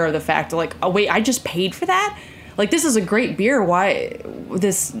aware of the fact that, oh, wait, I just paid for that? This is a great beer. Why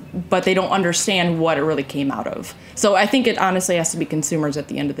this? But they don't understand what it really came out of. So I think it honestly has to be consumers at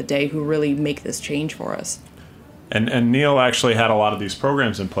the end of the day who really make this change for us. And Neil actually had a lot of these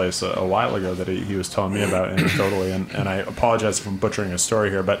programs in place a while ago that he was telling me about anecdotally, and I apologize if I'm butchering his story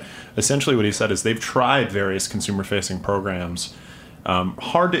here, but essentially what he said is they've tried various consumer-facing programs,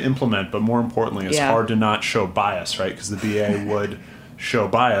 hard to implement, but more importantly, it's hard to not show bias, right? Because the BA would show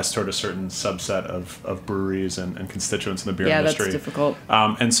bias toward a certain subset of breweries and constituents in the beer industry. Yeah, that's difficult.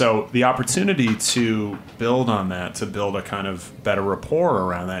 And so the opportunity to build on that, to build a kind of better rapport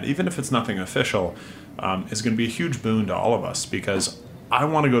around that, even if it's nothing official, is going to be a huge boon to all of us, because I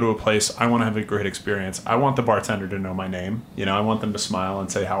want to go to a place, I want to have a great experience. I want the bartender to know my name. I want them to smile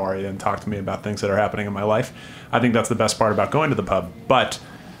and say, how are you, and talk to me about things that are happening in my life. I think that's the best part about going to the pub. But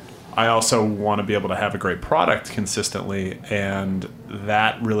I also want to be able to have a great product consistently, and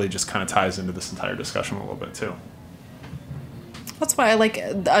that really just kind of ties into this entire discussion a little bit too. That's why I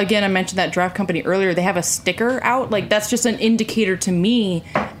mentioned that draft company earlier. They have a sticker out. That's just an indicator to me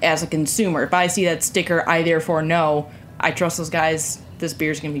as a consumer. If I see that sticker, I therefore know I trust those guys. This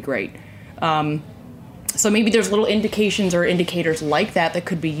beer's going to be great. So maybe there's little indications or indicators like that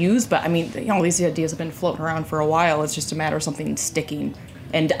could be used. But these ideas have been floating around for a while. It's just a matter of something sticking.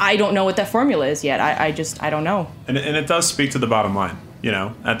 And I don't know what that formula is yet. I don't know. And it does speak to the bottom line.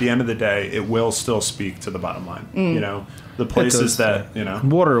 At the end of the day, it will still speak to the bottom line. The places that,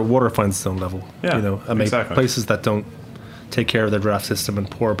 Water finds its own level. Yeah, exactly. Places that don't take care of their draft system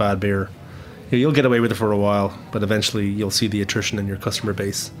and pour bad beer, you'll get away with it for a while, but eventually you'll see the attrition in your customer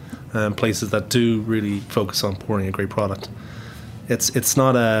base. Places that do really focus on pouring a great product. It's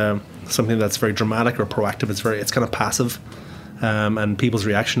not something that's very dramatic or proactive. It's kind of passive. And people's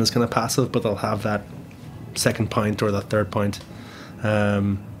reaction is kind of passive, but they'll have that second pint or that third pint,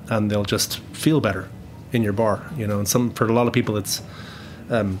 and they'll just feel better in your bar. And for a lot of people, it's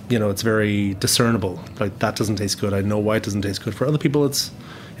it's very discernible. That doesn't taste good. I know why it doesn't taste good. For other people, it's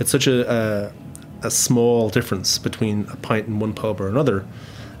such a small difference between a pint in one pub or another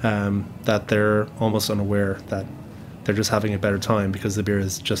that they're almost unaware that they're just having a better time because the beer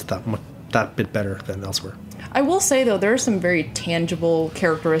is just that bit better than elsewhere. I will say, though, there are some very tangible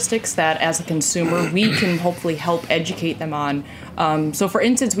characteristics that, as a consumer, we can hopefully help educate them on. So, for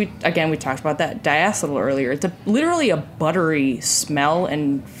instance, we talked about that diacetyl earlier. It's literally a buttery smell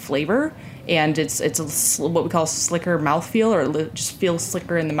and flavor, and it's what we call slicker mouthfeel, or just feels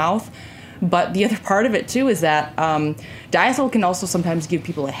slicker in the mouth. But the other part of it, too, is that diacetyl can also sometimes give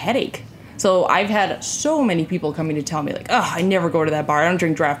people a headache. So I've had so many people coming to tell me, I never go to that bar. I don't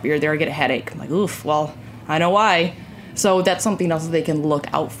drink draft beer there. I get a headache. I'm like, oof, well, I know why. So that's something else that they can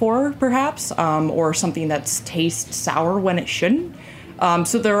look out for, perhaps, or something that tastes sour when it shouldn't.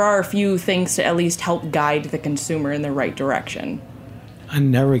 So there are a few things to at least help guide the consumer in the right direction. I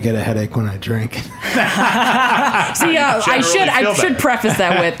never get a headache when I drink. See, I should preface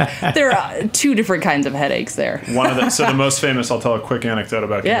that with there are two different kinds of headaches there. So the most famous, I'll tell a quick anecdote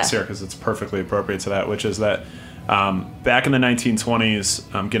about Guinness here because it's perfectly appropriate to that, which is that back in the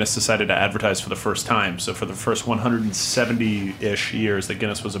 1920s, Guinness decided to advertise for the first time. So for the first 170-ish years that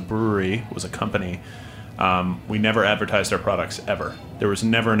Guinness was a brewery, was a company, We never advertised our products ever. There was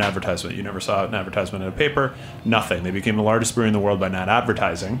never an advertisement. You never saw an advertisement in a paper. Nothing. They became the largest brewery in the world by not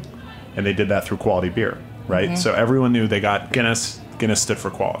advertising, and they did that through quality beer, right? So everyone knew they got Guinness. Guinness stood for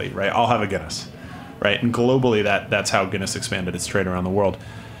quality, right? I'll have a Guinness, right? And globally, that's how Guinness expanded its trade around the world.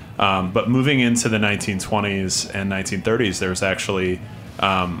 But moving into the 1920s and 1930s, there was actually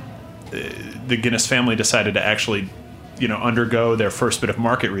the Guinness family decided to actually, undergo their first bit of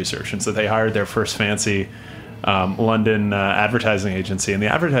market research, and so they hired their first fancy London advertising agency, and the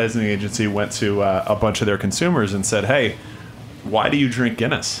advertising agency went to a bunch of their consumers and said, "Hey, why do you drink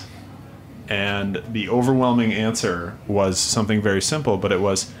Guinness?" And the overwhelming answer was something very simple, but it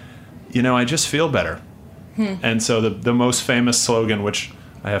was, I just feel better. And so the most famous slogan, which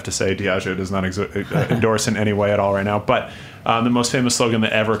I have to say Diageo does not endorse in any way at all right now, but the most famous slogan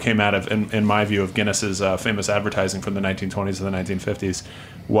that ever came out of, in my view, of Guinness's famous advertising from the 1920s to the 1950s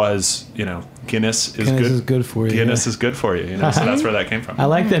was, Guinness is good for you. Guinness is good for you. So that's where that came from. I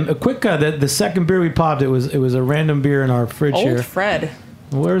like them. A quick, the second beer we popped, it was a random beer in our fridge here. Old Fred.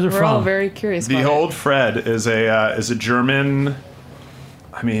 Where's it from? We're all very curious. The about Old Fred is a German.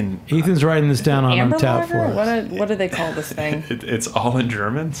 Ethan's writing this down on Amber tap for lager? us. What do they call this thing? It's all in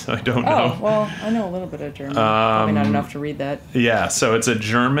German, so I don't know. Oh, well, I know a little bit of German. Probably not enough to read that. Yeah, so it's a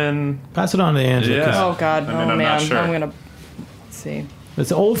German. Pass it on to Angela. Yeah. Oh, God. I'm man. not sure. I'm going to see.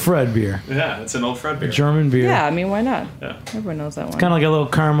 It's Old Fred beer. Yeah, it's an Old Fred beer. German beer. Yeah, why not? Yeah. Everyone knows that one. Kind of like a little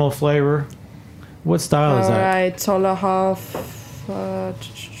caramel flavor. What style is All that? right, Tollerhoff.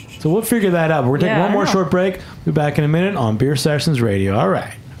 So we'll figure that out. We're going to take Yeah, one I more know. short break. We'll be back in a minute on Beer Sessions Radio. All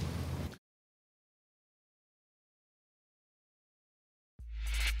right.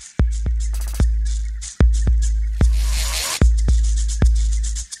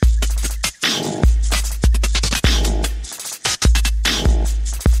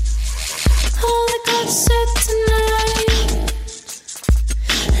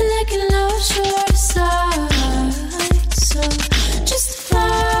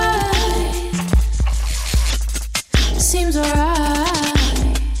 Seems alright.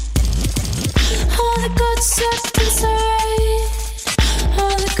 All the good set inside.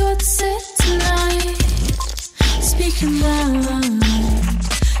 All the good set tonight. Speak your mind.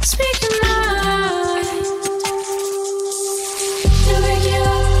 Speak your mind. They'll break you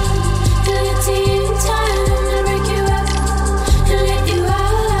up and let you in time. They'll break you up and let you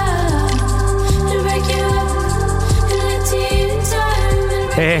out. They'll break you up and let you in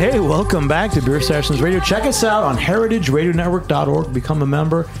time. Hey, welcome back to Beer Sessions Radio. Check us out on heritageradionetwork.org. Become a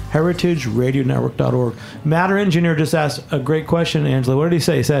member, heritageradionetwork.org. Matt, our engineer, just asked a great question, Angela. What did he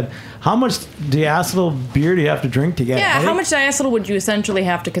say? He said, how much diacetyl beer do you have to drink to get a headache? How much diacetyl would you essentially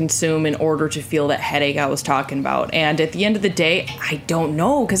have to consume in order to feel that headache I was talking about? And at the end of the day, I don't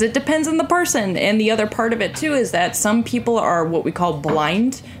know, because it depends on the person. And the other part of it, too, is that some people are what we call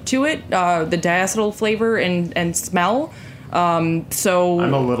blind to it, the diacetyl flavor and smell. So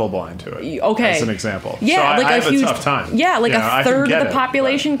I'm a little blind to it. Okay. As an example. Yeah, so like I have huge, a tough time. Yeah, like a third of the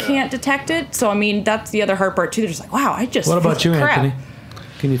population but, can't detect it. So I mean, that's the other hard part too. They're just like, wow, I just. What about you, feel crap. Anthony?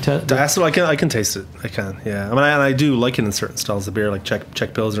 Can you tell? Diacetyl, I can taste it. I can, yeah. And I do like it in certain styles of beer, like Czech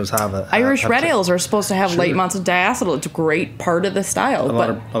Pilsners have it. Irish red ales are supposed to have light amounts of diacetyl. It's a great part of the style.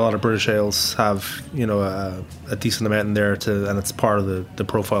 A lot of British ales have a decent amount in there and it's part of the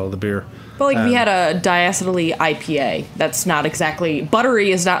profile of the beer. But like we had a diacetyl IPA. That's not exactly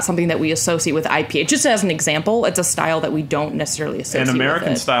buttery. Is not something that we associate with IPA. Just as an example, it's a style that we don't necessarily associate. And American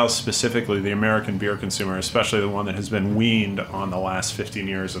with it. styles specifically, the American beer consumer, especially the one that has been weaned on the last 15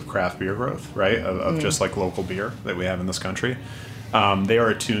 years of craft beer growth, right? Of just like local beer that we have in this country, they are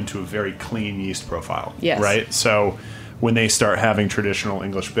attuned to a very clean yeast profile. Yes. Right. So when they start having traditional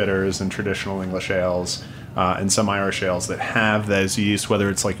English bitters and traditional English ales. And some Irish ales that have those yeast, whether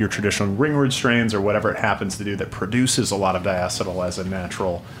it's like your traditional Ringwood strains or whatever it happens to do that produces a lot of diacetyl as a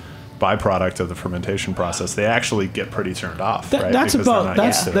natural byproduct of the fermentation process, they actually get pretty turned off. Right?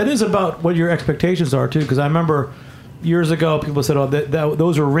 That is about what your expectations are too. Because I remember years ago, people said, "Oh,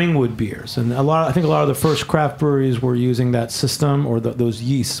 those are Ringwood beers," and I think a lot of the first craft breweries were using that system or those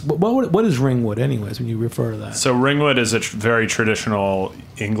yeasts. What is Ringwood, anyways, when you refer to that? So Ringwood is a very traditional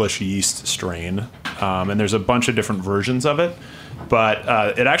English yeast strain, and there's a bunch of different versions of it. But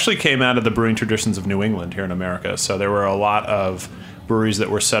it actually came out of the brewing traditions of New England here in America. So there were a lot of breweries that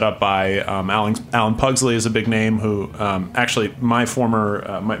were set up by Alan Pugsley is a big name. Who actually my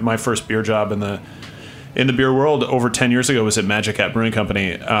first beer job in the beer world over 10 years ago was at Magic Hat Brewing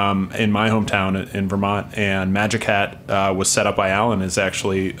Company in my hometown in Vermont, and Magic Hat was set up by Alan is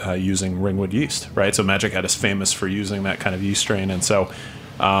actually using Ringwood yeast, right? So Magic Hat is famous for using that kind of yeast strain, and so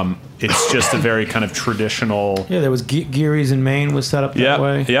it's just a very kind of traditional. Yeah, there was Geary's in Maine was set up that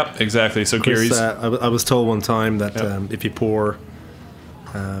way. Yep, exactly. So Chris, Geary's. I was told one time that if you pour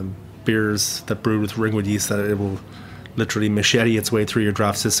beers that brewed with ringwood yeast, that it will literally machete its way through your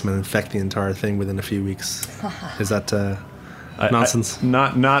draft system and infect the entire thing within a few weeks. Is that nonsense?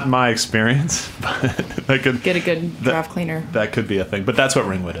 Not my experience, but that could Get a good draft cleaner. That could be a thing, but that's what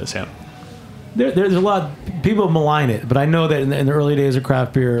ringwood is. Yeah. There's a lot people malign it, but I know that in the early days of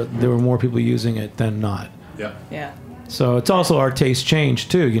craft beer, there were more people using it than not. Yeah. Yeah. So it's also our taste change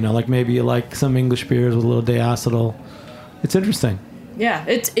too. You know, like maybe you like some English beers with a little diacetyl. It's interesting. Yeah,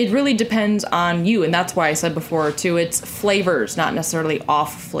 it really depends on you, and that's why I said before too. It's flavors, not necessarily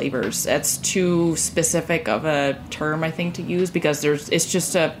off flavors. That's too specific of a term, I think, to use because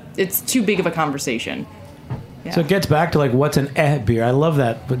it's too big of a conversation. Yeah. So it gets back to like what's an beer. I love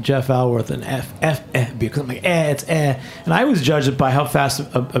that, but Jeff Alworth an beer because I'm like it's and I always judged it by how fast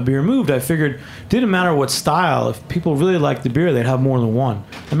a beer moved. I figured it didn't matter what style. If people really liked the beer, they'd have more than one.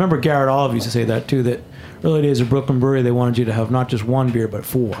 I remember Garrett Olive used to say that too. That early days of Brooklyn Brewery, they wanted you to have not just one beer but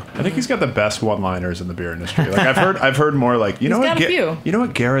four. I think he's got the best one-liners in the beer industry. Like I've heard more like you know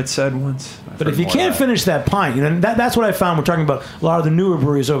what Garrett said once. But if you can't finish that pint, you know that's what I found. We're talking about a lot of the newer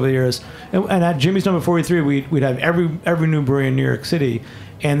breweries over the years, and at Jimmy's Number 43, we'd have every new brewery in New York City,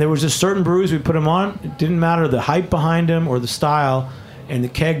 and there was just certain breweries we put them on. It didn't matter the hype behind them or the style, and the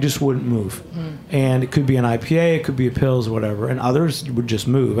keg just wouldn't move. And it could be an IPA, it could be a Pils, or whatever, and others would just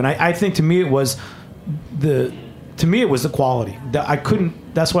move. And I think to me it was the quality. I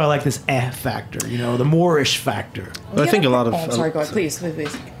couldn't. That's why I like this factor. You know, the Moorish factor. I think a lot of. Oh, I'm sorry. Go ahead, please.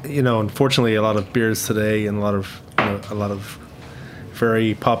 You know, unfortunately, a lot of beers today and a lot of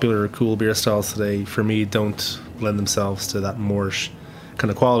very popular cool beer styles today, for me, don't lend themselves to that Moorish kind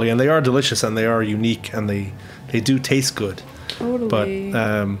of quality. And they are delicious and they are unique and they do taste good. Totally. But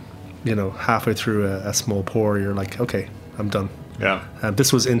you know, halfway through a small pour, you're like, okay, I'm done. Yeah.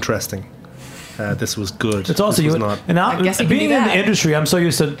 This was interesting. This was good. It's also this was you, not. and now, I guess you can being do in the that. industry, I'm so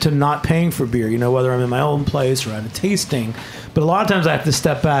used to not paying for beer. You know, whether I'm in my own place or at a tasting. But a lot of times I have to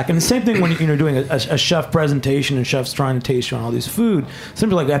step back. And the same thing when you're doing a chef presentation and chefs trying to taste you on all these food.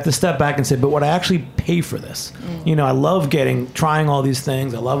 Simply like I have to step back and say, but what I actually pay for this? You know, I love trying all these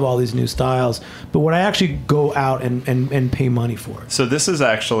things. I love all these new styles. But what I actually go out and pay money for. So this is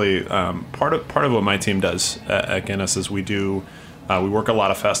actually part of what my team does at Guinness is we work a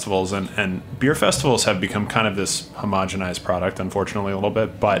lot of festivals, and beer festivals have become kind of this homogenized product, unfortunately, a little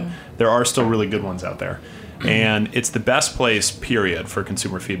bit, but there are still really good ones out there. And it's the best place, period, for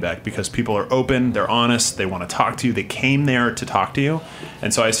consumer feedback because people are open, they're honest, they want to talk to you, they came there to talk to you.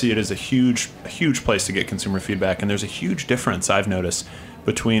 And so I see it as a huge place to get consumer feedback. And there's a huge difference I've noticed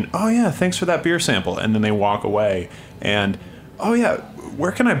between, oh yeah, thanks for that beer sample, and then they walk away, and oh yeah,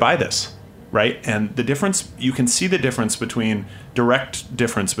 where can I buy this? Right? And the difference, you can see the direct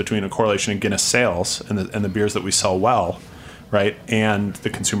difference between a correlation in Guinness sales and the beers that we sell well, right? And the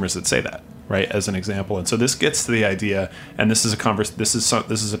consumers that say that, right? As an example. And so this gets to the idea, and this is a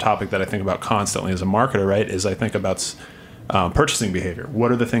topic that I think about constantly as a marketer, right? Is I think about purchasing behavior.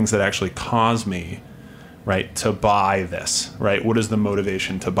 What are the things that actually cause me, right, to buy this, right? What is the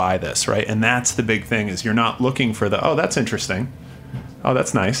motivation to buy this, right? And that's the big thing is you're not looking for oh, that's interesting. Oh,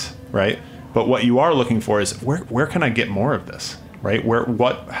 that's nice, right? But what you are looking for is where can I get more of this, right?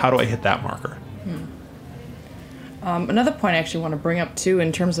 How do I hit that marker? Another point I actually want to bring up too,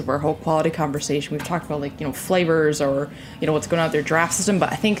 in terms of our whole quality conversation, we've talked about flavors or what's going on with their draft system,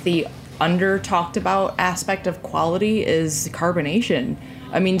 but I think the under talked about aspect of quality is carbonation.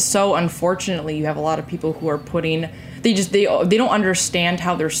 I mean, so unfortunately, you have a lot of people who are they don't understand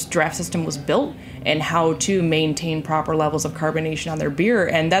how their draft system was built and how to maintain proper levels of carbonation on their beer.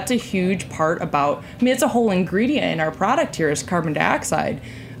 And that's a huge part it's a whole ingredient in our product here is carbon dioxide.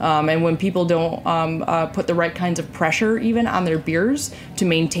 And when people don't put the right kinds of pressure even on their beers to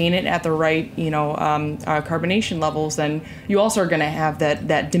maintain it at the right, carbonation levels, then you also are going to have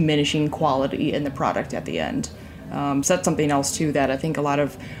that diminishing quality in the product at the end. So that's something else too that I think a lot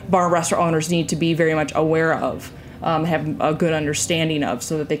of bar and restaurant owners need to be very much aware of. Have a good understanding of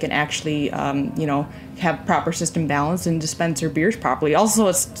so that they can actually, have proper system balance and dispense their beers properly. Also,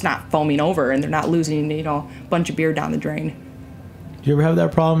 it's not foaming over and they're not losing, a bunch of beer down the drain. Do you ever have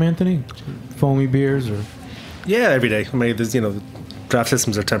that problem, Anthony? Foamy beers or? Yeah, every day. I mean, there's, draft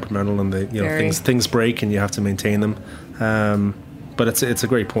systems are temperamental and they, things break and you have to maintain them. But it's a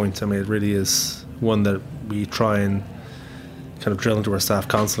great point. I mean, it really is one that we try and kind of drill into our staff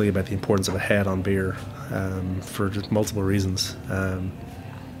constantly about the importance of a head on beer. For just multiple reasons.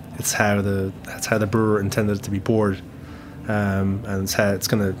 It's how the brewer intended it to be poured, and it's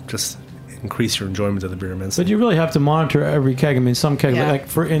going to just increase your enjoyment of the beer immensely. But you really have to monitor every keg. I mean, some kegs, Yeah. like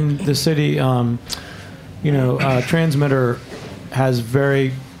for in the city, Transmitter has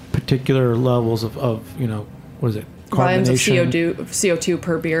very particular levels of what is it? Volumes of Carbonation. CO2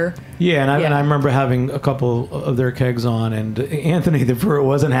 per beer. Yeah, and I Yeah. remember having a couple of their kegs on, and Anthony, the brewer,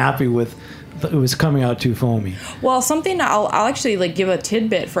 wasn't happy with it was coming out too foamy. Well, something I'll actually like give a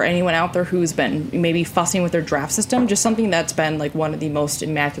tidbit for anyone out there who's been maybe fussing with their draft system. Just something that's been like one of the most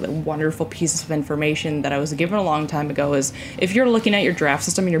immaculate, wonderful pieces of information that I was given a long time ago is if you're looking at your draft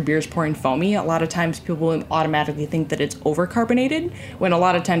system and your beer's pouring foamy, a lot of times people will automatically think that it's overcarbonated when a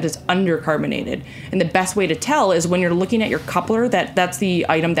lot of times it's undercarbonated. And the best way to tell is when you're looking at your coupler, that's the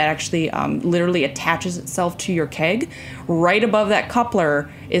item that actually literally attaches itself to your keg. Right above that coupler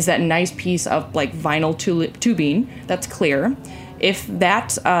is that nice piece of like vinyl tubing that's clear. If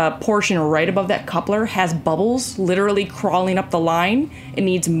that portion right above that coupler has bubbles literally crawling up the line, it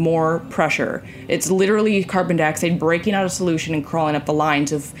needs more pressure. It's literally carbon dioxide breaking out of solution and crawling up the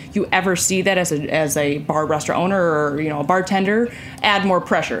lines. If you ever see that as a bar restaurant owner or a bartender, add more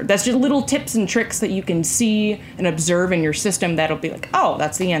pressure. That's just little tips and tricks that you can see and observe in your system that'll be like, oh,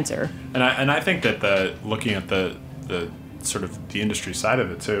 that's the answer. And I think that looking at the sort of the industry side of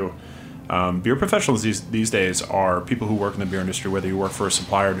it too, beer professionals these days are people who work in the beer industry, whether you work for a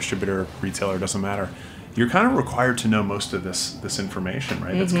supplier, distributor, retailer, doesn't matter. You're kind of required to know most of this information,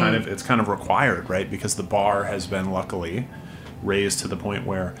 right? Mm-hmm. It's kind of required, right? Because the bar has been luckily raised to the point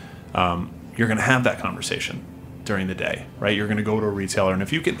where you're going to have that conversation during the day, right? You're going to go to a retailer, and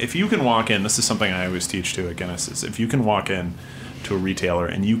if you can walk in, this is something I always teach too at Guinness, is if you can walk in to a retailer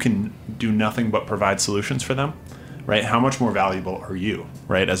and you can do nothing but provide solutions for them, right? How much more valuable are you,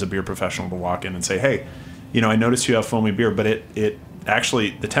 right, as a beer professional to walk in and say, hey, I noticed you have foamy beer, but it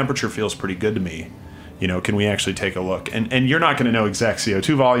actually, the temperature feels pretty good to me. Can we actually take a look? And you're not going to know exact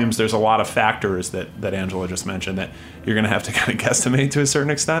CO2 volumes. There's a lot of factors that Angela just mentioned that you're going to have to kind of guesstimate to a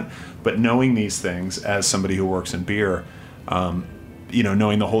certain extent. But knowing these things as somebody who works in beer,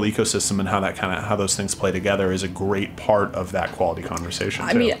 knowing the whole ecosystem and how those things play together is a great part of that quality conversation.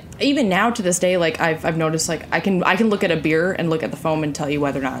 I mean, even now to this day, like I've noticed, like I can look at a beer and look at the foam and tell you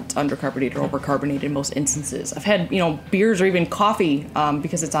whether or not it's undercarbonated or overcarbonated in most instances. I've had beers or even coffee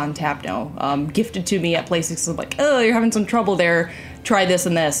because it's on tap now, gifted to me at places like, oh, you're having some trouble there. Try this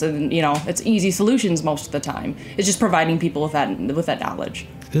and this, and it's easy solutions most of the time. It's just providing people with that knowledge.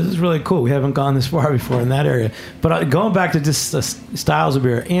 This is really cool. We haven't gone this far before in that area. But going back to just styles of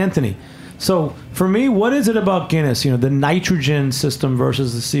beer, Anthony. So for me, what is it about Guinness? The nitrogen system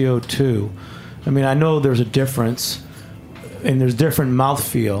versus the CO2. I mean, I know there's a difference, and there's different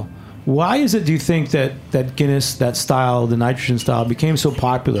mouthfeel. Why is it? Do you think that Guinness, that style, the nitrogen style, became so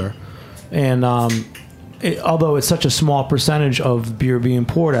popular? And although it's such a small percentage of beer being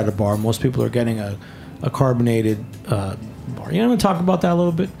poured at a bar, most people are getting a carbonated bar. You want to talk about that a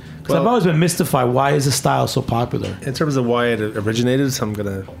little bit? Because I've always been mystified. Why is this style so popular? In terms of why it originated, so I'm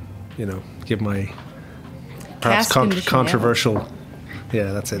going to, give my perhaps controversial.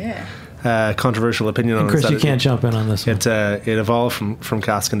 Yeah, that's it. Yeah. Controversial opinion on And Chris, it. you can't jump in on this one. It evolved from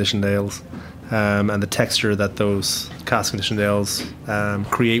cask conditioned ales, and the texture that those cask conditioned ales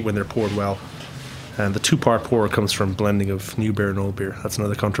create when they're poured well. And the 2-part pour comes from blending of new beer and old beer. That's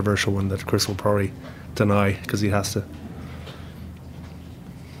another controversial one that Chris will probably deny because he has to.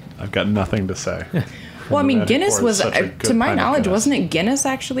 I've got nothing to say. Well, I mean, Guinness Poured was, such a good to my pint of knowledge, Guinness. wasn't it Guinness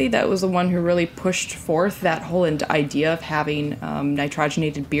actually that was the one who really pushed forth that whole idea of having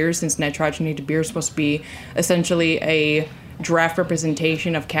nitrogenated beers, since nitrogenated beer is supposed to be essentially a draft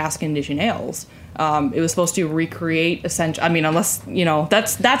representation of cask conditioned ales. It was supposed to recreate essentially. I mean, unless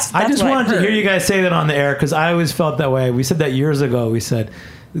that's. I just what wanted to heard. hear you guys say that on the air because I always felt that way. We said that years ago. We said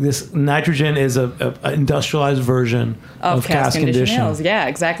this nitrogen is a industrialized version of cask conditioned ales. Yeah,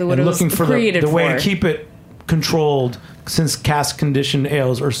 exactly what and it was looking for created the way for. to keep it controlled, since cask conditioned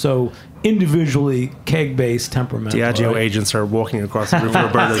ales are so individually keg based temperamental. Diageo right? agents are walking across the river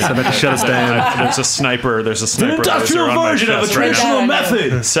of burners. I bet to shut us down. There's a sniper. An laser industrial on my version of a chest right now. traditional now.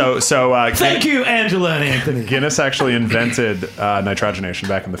 method. So Thank you, Angela and Anthony. Guinness actually invented nitrogenation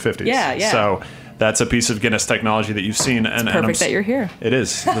back in the 50s. Yeah. So that's a piece of Guinness technology that you've seen. And Perfect that you're here. It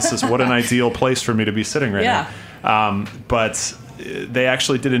is. This is what an ideal place for me to be sitting right Yeah. now. But they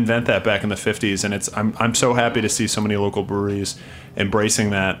actually did invent that back in the 50s, and I'm so happy to see so many local breweries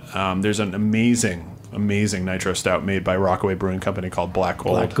embracing that. There's an amazing amazing nitro stout made by Rockaway Brewing Company called Black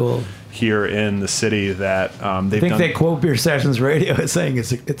Gold. Black Gold. Here in the city that they've I think done. they quote Beer Sessions Radio as saying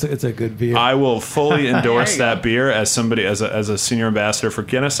it's a good beer. I will fully endorse There you that beer as somebody as a senior ambassador for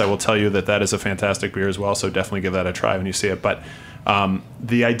Guinness. I will tell you that is a fantastic beer as well. So definitely give that a try when you see it. But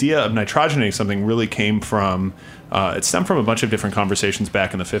the idea of nitrogenating something really came from. It stemmed from a bunch of different conversations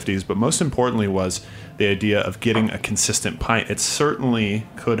back in the 50s, but most importantly was the idea of getting a consistent pint. It certainly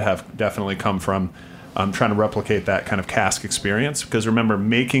could have definitely come from trying to replicate that kind of cask experience. Because remember,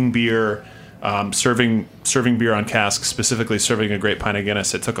 making beer, serving beer on cask, specifically serving a great pint of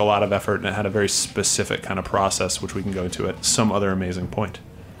Guinness, it took a lot of effort and it had a very specific kind of process, which we can go into at some other amazing point.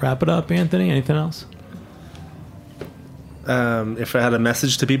 Wrap it up, Anthony. Anything else? If I had a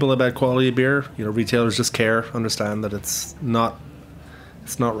message to people about quality of beer, retailers just care, understand that it's not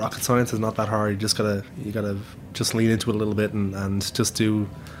rocket science. It's not that hard. You gotta just lean into it a little bit and just do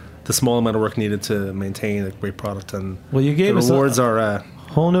the small amount of work needed to maintain a great product. And Well, you gave the us rewards are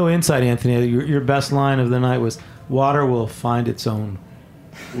whole new insight, Anthony. Your best line of the night was, "Water will find its own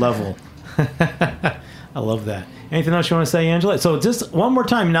level." I love that. Anything else you want to say, Angela? So just one more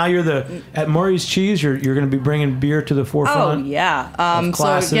time. Now you're at Murray's Cheese. You're going to be bringing beer to the forefront. Oh yeah. So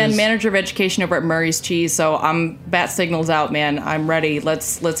classes. again, manager of education over at Murray's Cheese. So I'm bat signals out, man. I'm ready.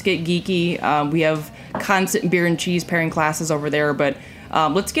 Let's get geeky. We have constant beer and cheese pairing classes over there, but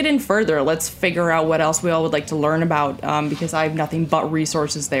let's get in further. Let's figure out what else we all would like to learn about because I have nothing but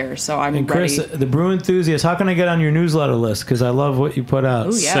resources there. So I'm And Chris, ready. the Brew Enthusiast, how can I get on your newsletter list? Because I love what you put out.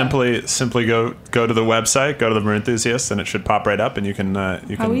 Ooh, yeah. Simply go to the website, go to the Brew Enthusiast, and it should pop right up, and you can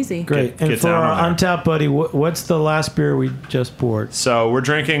How easy. Great. And Get for down our on there. Untapped buddy, what's the last beer we just poured? So we're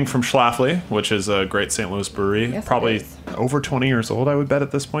drinking from Schlafly, which is a great St. Louis brewery. Yes, it Probably is. over 20 years old, I would bet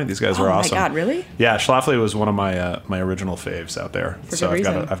at this point. These guys Oh are my awesome. God, really? Yeah, Schlafly was one of my original faves out there. For so good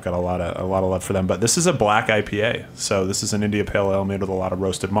I've got a lot of love for them. But this is a black IPA. So this is an India Pale Ale made with a lot of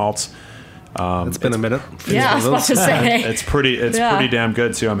roasted malts. it's been a minute. Yeah, I was about to say. It's pretty Yeah. pretty damn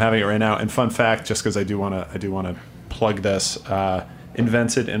good too. I'm having it right now. And fun fact, just because I do want to plug this,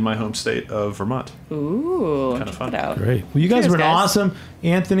 invented in my home state of Vermont. Ooh, Kinda check fun. it out. Great. Well, you guys Cheers, were guys. awesome.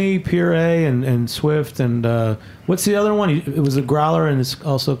 Anthony, Puree, and Swift, and what's the other one? It was a growler, and it's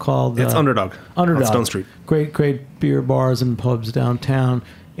also called... It's Underdog. Underdog. On Stone Street. Great beer bars and pubs downtown.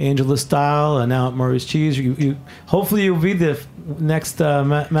 Angela Style, and now at Murray's Cheese. You hopefully you'll be the next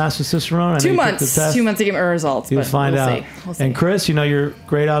Master Cicerone. I know 2 you took the months. test. 2 months to get my results. You'll but find we'll out. See. We'll see. And Chris, you're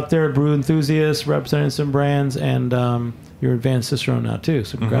great out there, Brew Enthusiast, representing some brands, and you're Advanced Cicerone now too.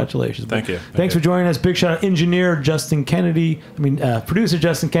 So congratulations. Thank you. Thanks for joining us. Big shout out engineer Justin Kennedy. Producer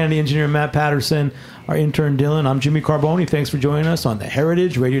Justin Kennedy, engineer Matt Patterson, our intern Dylan. I'm Jimmy Carboni. Thanks for joining us on the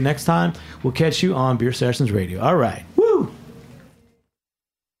Heritage Radio. Next time we'll catch you on Beer Sessions Radio. All right. Woo!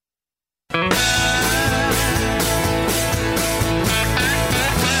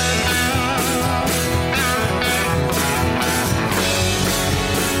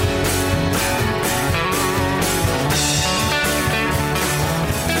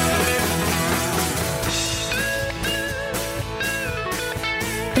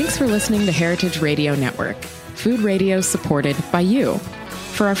 Thanks for listening to Heritage Radio Network, food radio supported by you.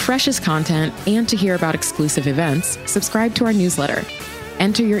 For our freshest content and to hear about exclusive events, subscribe to our newsletter.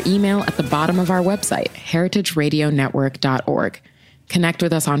 Enter your email at the bottom of our website, heritageradionetwork.org. Connect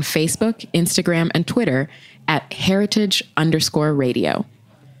with us on Facebook, Instagram, and Twitter at heritage_radio.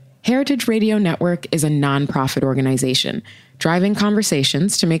 Heritage Radio Network is a nonprofit organization driving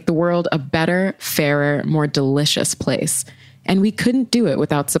conversations to make the world a better, fairer, more delicious place. And we couldn't do it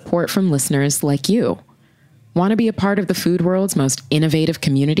without support from listeners like you. Want to be a part of the food world's most innovative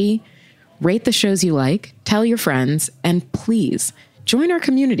community? Rate the shows you like, tell your friends, and please join our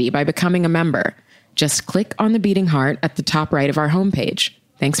community by becoming a member. Just click on the beating heart at the top right of our homepage.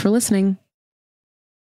 Thanks for listening.